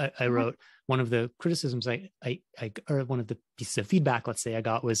I wrote. One of the criticisms or one of the pieces of feedback, let's say, I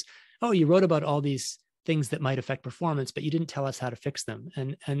got was, oh, you wrote about all these things that might affect performance, but you didn't tell us how to fix them.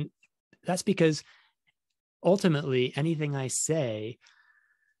 And that's because ultimately anything I say,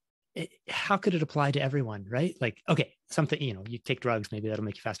 how could it apply to everyone, right? Like, okay, something, you take drugs, maybe that'll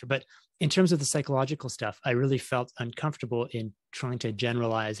make you faster. But in terms of the psychological stuff, I really felt uncomfortable in trying to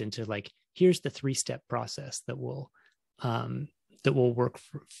generalize into like, here's the 3-step process that will work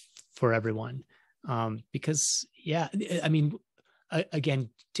for everyone. Because I mean, again,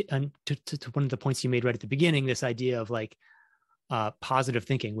 to one of the points you made right at the beginning, this idea of like positive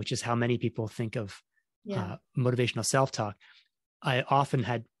thinking, which is how many people think of motivational self-talk. I often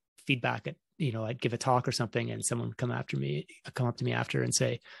had feedback at, I'd give a talk or something and someone would come up to me after and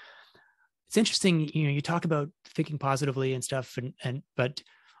say, it's interesting, you talk about thinking positively and stuff, but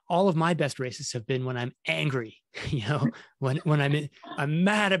all of my best races have been when I'm angry, when I'm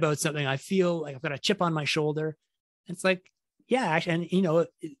mad about something, I feel like I've got a chip on my shoulder. It's like, yeah, actually, and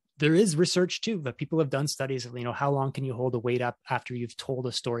there is research too, but people have done studies of, how long can you hold a weight up after you've told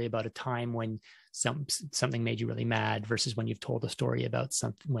a story about a time when something made you really mad versus when you've told a story about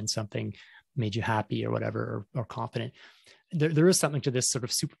when something made you happy or whatever, or confident. There is something to this sort of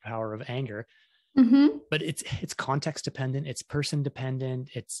superpower of anger, but it's context dependent, it's person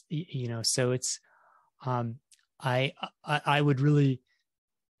dependent. It's, so it's, I would really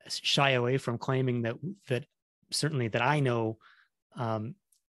shy away from claiming that certainly that I know,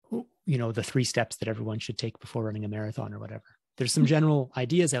 the 3 steps that everyone should take before running a marathon or whatever. There's some general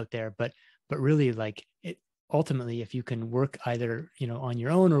ideas out there, but really, like, it ultimately, if you can work either, on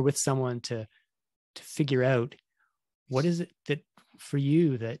your own or with someone to figure out what is it that for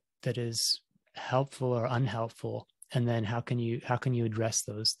you that is helpful or unhelpful, and then how can you address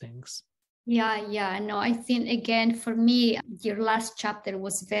those things? Yeah. No, I think, again, for me, your last chapter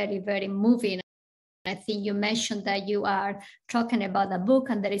was very, very moving. I think you mentioned that you are talking about a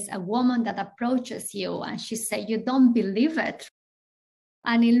book and there is a woman that approaches you and she said, you don't believe it.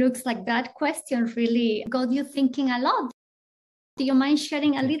 And it looks like that question really got you thinking a lot. Do you mind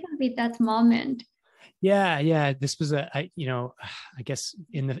sharing a little bit that moment? Yeah. This was I guess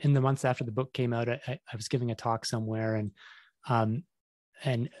in the months after the book came out, I was giving a talk somewhere and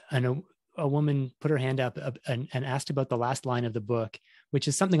a woman put her hand up and asked about the last line of the book, which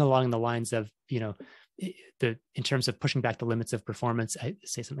is something along the lines of, in terms of pushing back the limits of performance, I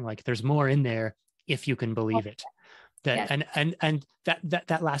say something like, there's more in there if you can believe it.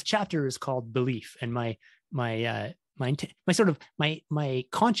 That last chapter is called Belief. And my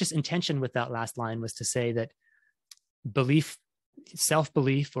conscious intention with that last line was to say that belief,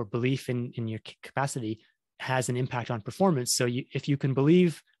 self-belief or belief in your capacity has an impact on performance. So if you can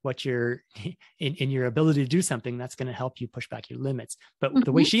believe what you're in your ability to do something, that's going to help you push back your limits. But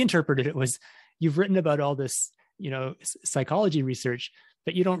the way she interpreted it was, you've written about all this, psychology research,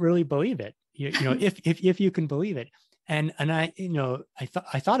 but you don't really believe it. If you can believe it. And I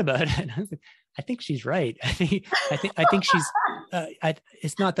thought about it and I was like, I think she's right. I think she's,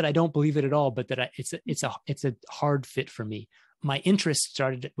 it's not that I don't believe it at all, but that it's a hard fit for me. My interest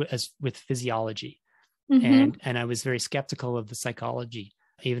started with physiology. And I was very skeptical of the psychology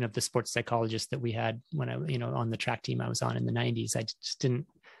even of the sports psychologists that we had when I, on the track team I was on in the 90s. I just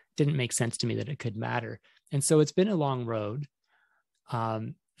didn't make sense to me that it could matter. And so it's been a long road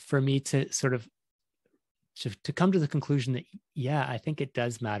for me to sort of to come to the conclusion that, yeah, I think it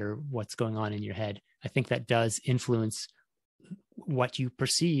does matter what's going on in your head. I think that does influence what you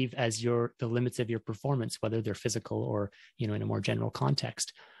perceive as the limits of your performance, whether they're physical or, in a more general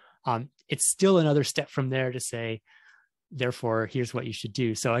context. It's still another step from there to say, therefore, here's what you should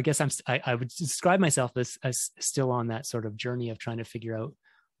do. So I guess I would describe myself as still on that sort of journey of trying to figure out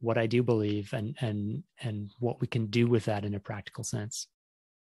what I do believe and what we can do with that in a practical sense.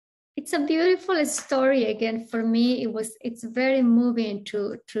 It's a beautiful story. Again, for me, it's very moving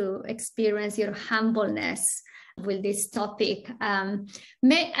to experience your humbleness with this topic.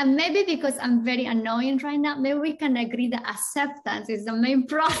 Maybe because I'm very annoying right now, maybe we can agree that acceptance is the main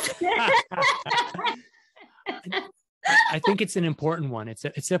process. I think it's an important one. It's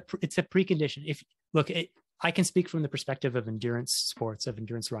a precondition. I can speak from the perspective of endurance sports, of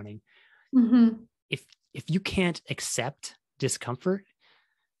endurance running. Mm-hmm. If you can't accept discomfort,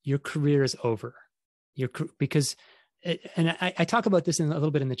 your career is over. Because I talk about this a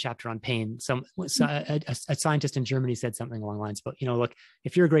little bit in the chapter on pain. A scientist in Germany said something along the lines, but look,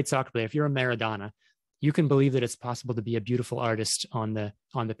 if you're a great soccer player, if you're a Maradona, you can believe that it's possible to be a beautiful artist on the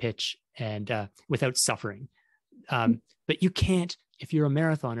pitch and without suffering. But you can't, if you're a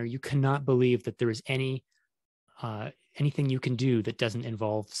marathoner, you cannot believe that there is anything you can do that doesn't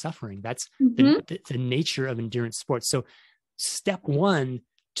involve suffering. That's the nature of endurance sports. So step one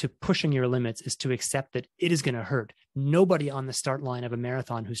to pushing your limits is to accept that it is going to hurt. Nobody on the start line of a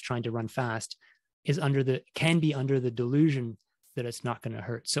marathon who's trying to run fast can be under the delusion that it's not going to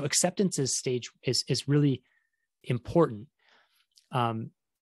hurt. So acceptance is really important.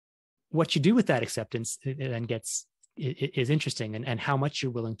 What you do with that acceptance then is interesting, and how much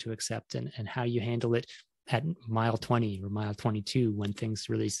you're willing to accept and how you handle it at mile 20 or mile 22 when things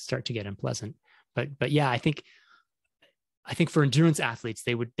really start to get unpleasant. But yeah, I think for endurance athletes,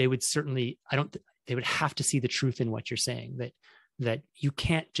 they would certainly, they would have to see the truth in what you're saying, that you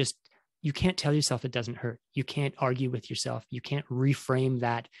can't tell yourself it doesn't hurt. You can't argue with yourself. You can't reframe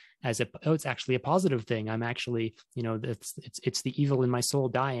that as it's actually a positive thing. I'm actually, it's the evil in my soul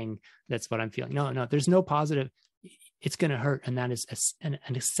dying. That's what I'm feeling. No, there's no positive. It's going to hurt. And that is an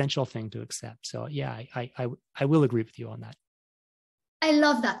essential thing to accept. So yeah, I will agree with you on that. I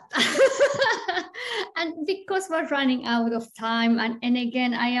love that. And because we're running out of time, and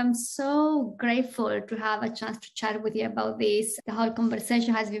again, I am so grateful to have a chance to chat with you about this. The whole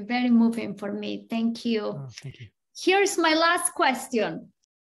conversation has been very moving for me. Thank you. Oh, thank you. Here's my last question.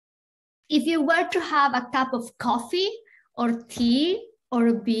 If you were to have a cup of coffee or tea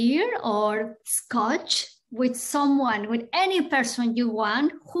or beer or scotch with any person you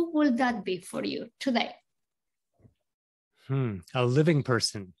want, who would that be for you today? A living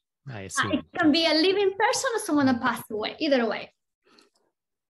person, I assume. It can be a living person or someone that passed away, either way.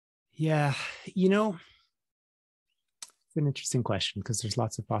 Yeah, it's an interesting question because there's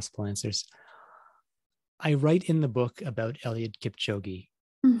lots of possible answers. I write in the book about Eliud Kipchoge,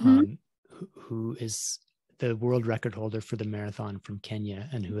 who is the world record holder for the marathon from Kenya,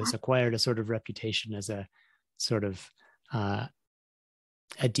 and who has acquired a sort of reputation as a sort of a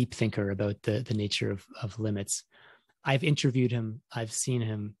deep thinker about the nature of limits. I've interviewed him, I've seen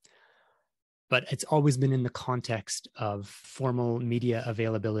him, but it's always been in the context of formal media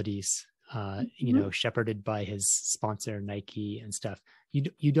availabilities, shepherded by his sponsor, Nike and stuff.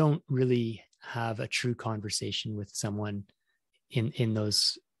 You don't really have a true conversation with someone in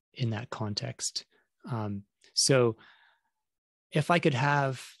that context. So if I could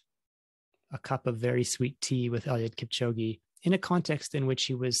have a cup of very sweet tea with Eliud Kipchoge in a context in which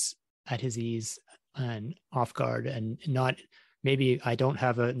he was at his ease and off guard, and not, maybe I don't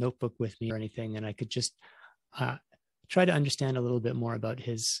have a notebook with me or anything, and I could just try to understand a little bit more about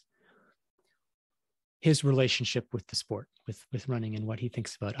his relationship with the sport, with running, and what he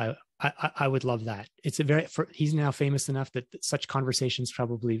thinks about. I would love that. He's now famous enough that such conversations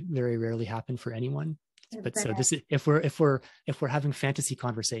probably very rarely happen for anyone. But so this is, if we're having fantasy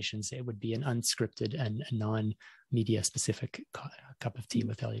conversations, it would be an unscripted and non-media specific cup of tea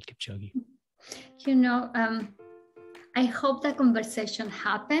with Eliud Kipchoge. I hope that conversation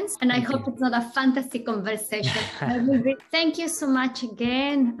happens, and I hope it's not a fantasy conversation. Thank you so much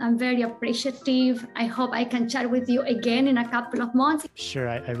again. I'm very appreciative. I hope I can chat with you again in a couple of months. Sure.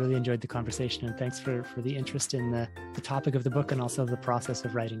 I really enjoyed the conversation, and thanks for the interest in the topic of the book and also the process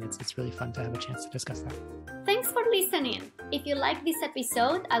of writing. It's really fun to have a chance to discuss that. Thank Thanks for listening. If you like this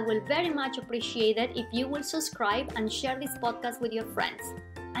episode, I will very much appreciate it if you will subscribe and share this podcast with your friends.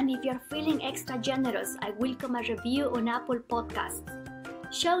 And if you're feeling extra generous, I welcome a review on Apple Podcasts.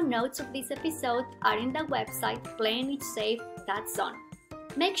 Show notes of this episode are in the website playingitsafe.zone.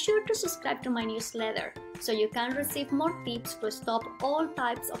 Make sure to subscribe to my newsletter so you can receive more tips to stop all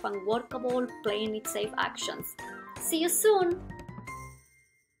types of unworkable playing it safe actions. See you soon!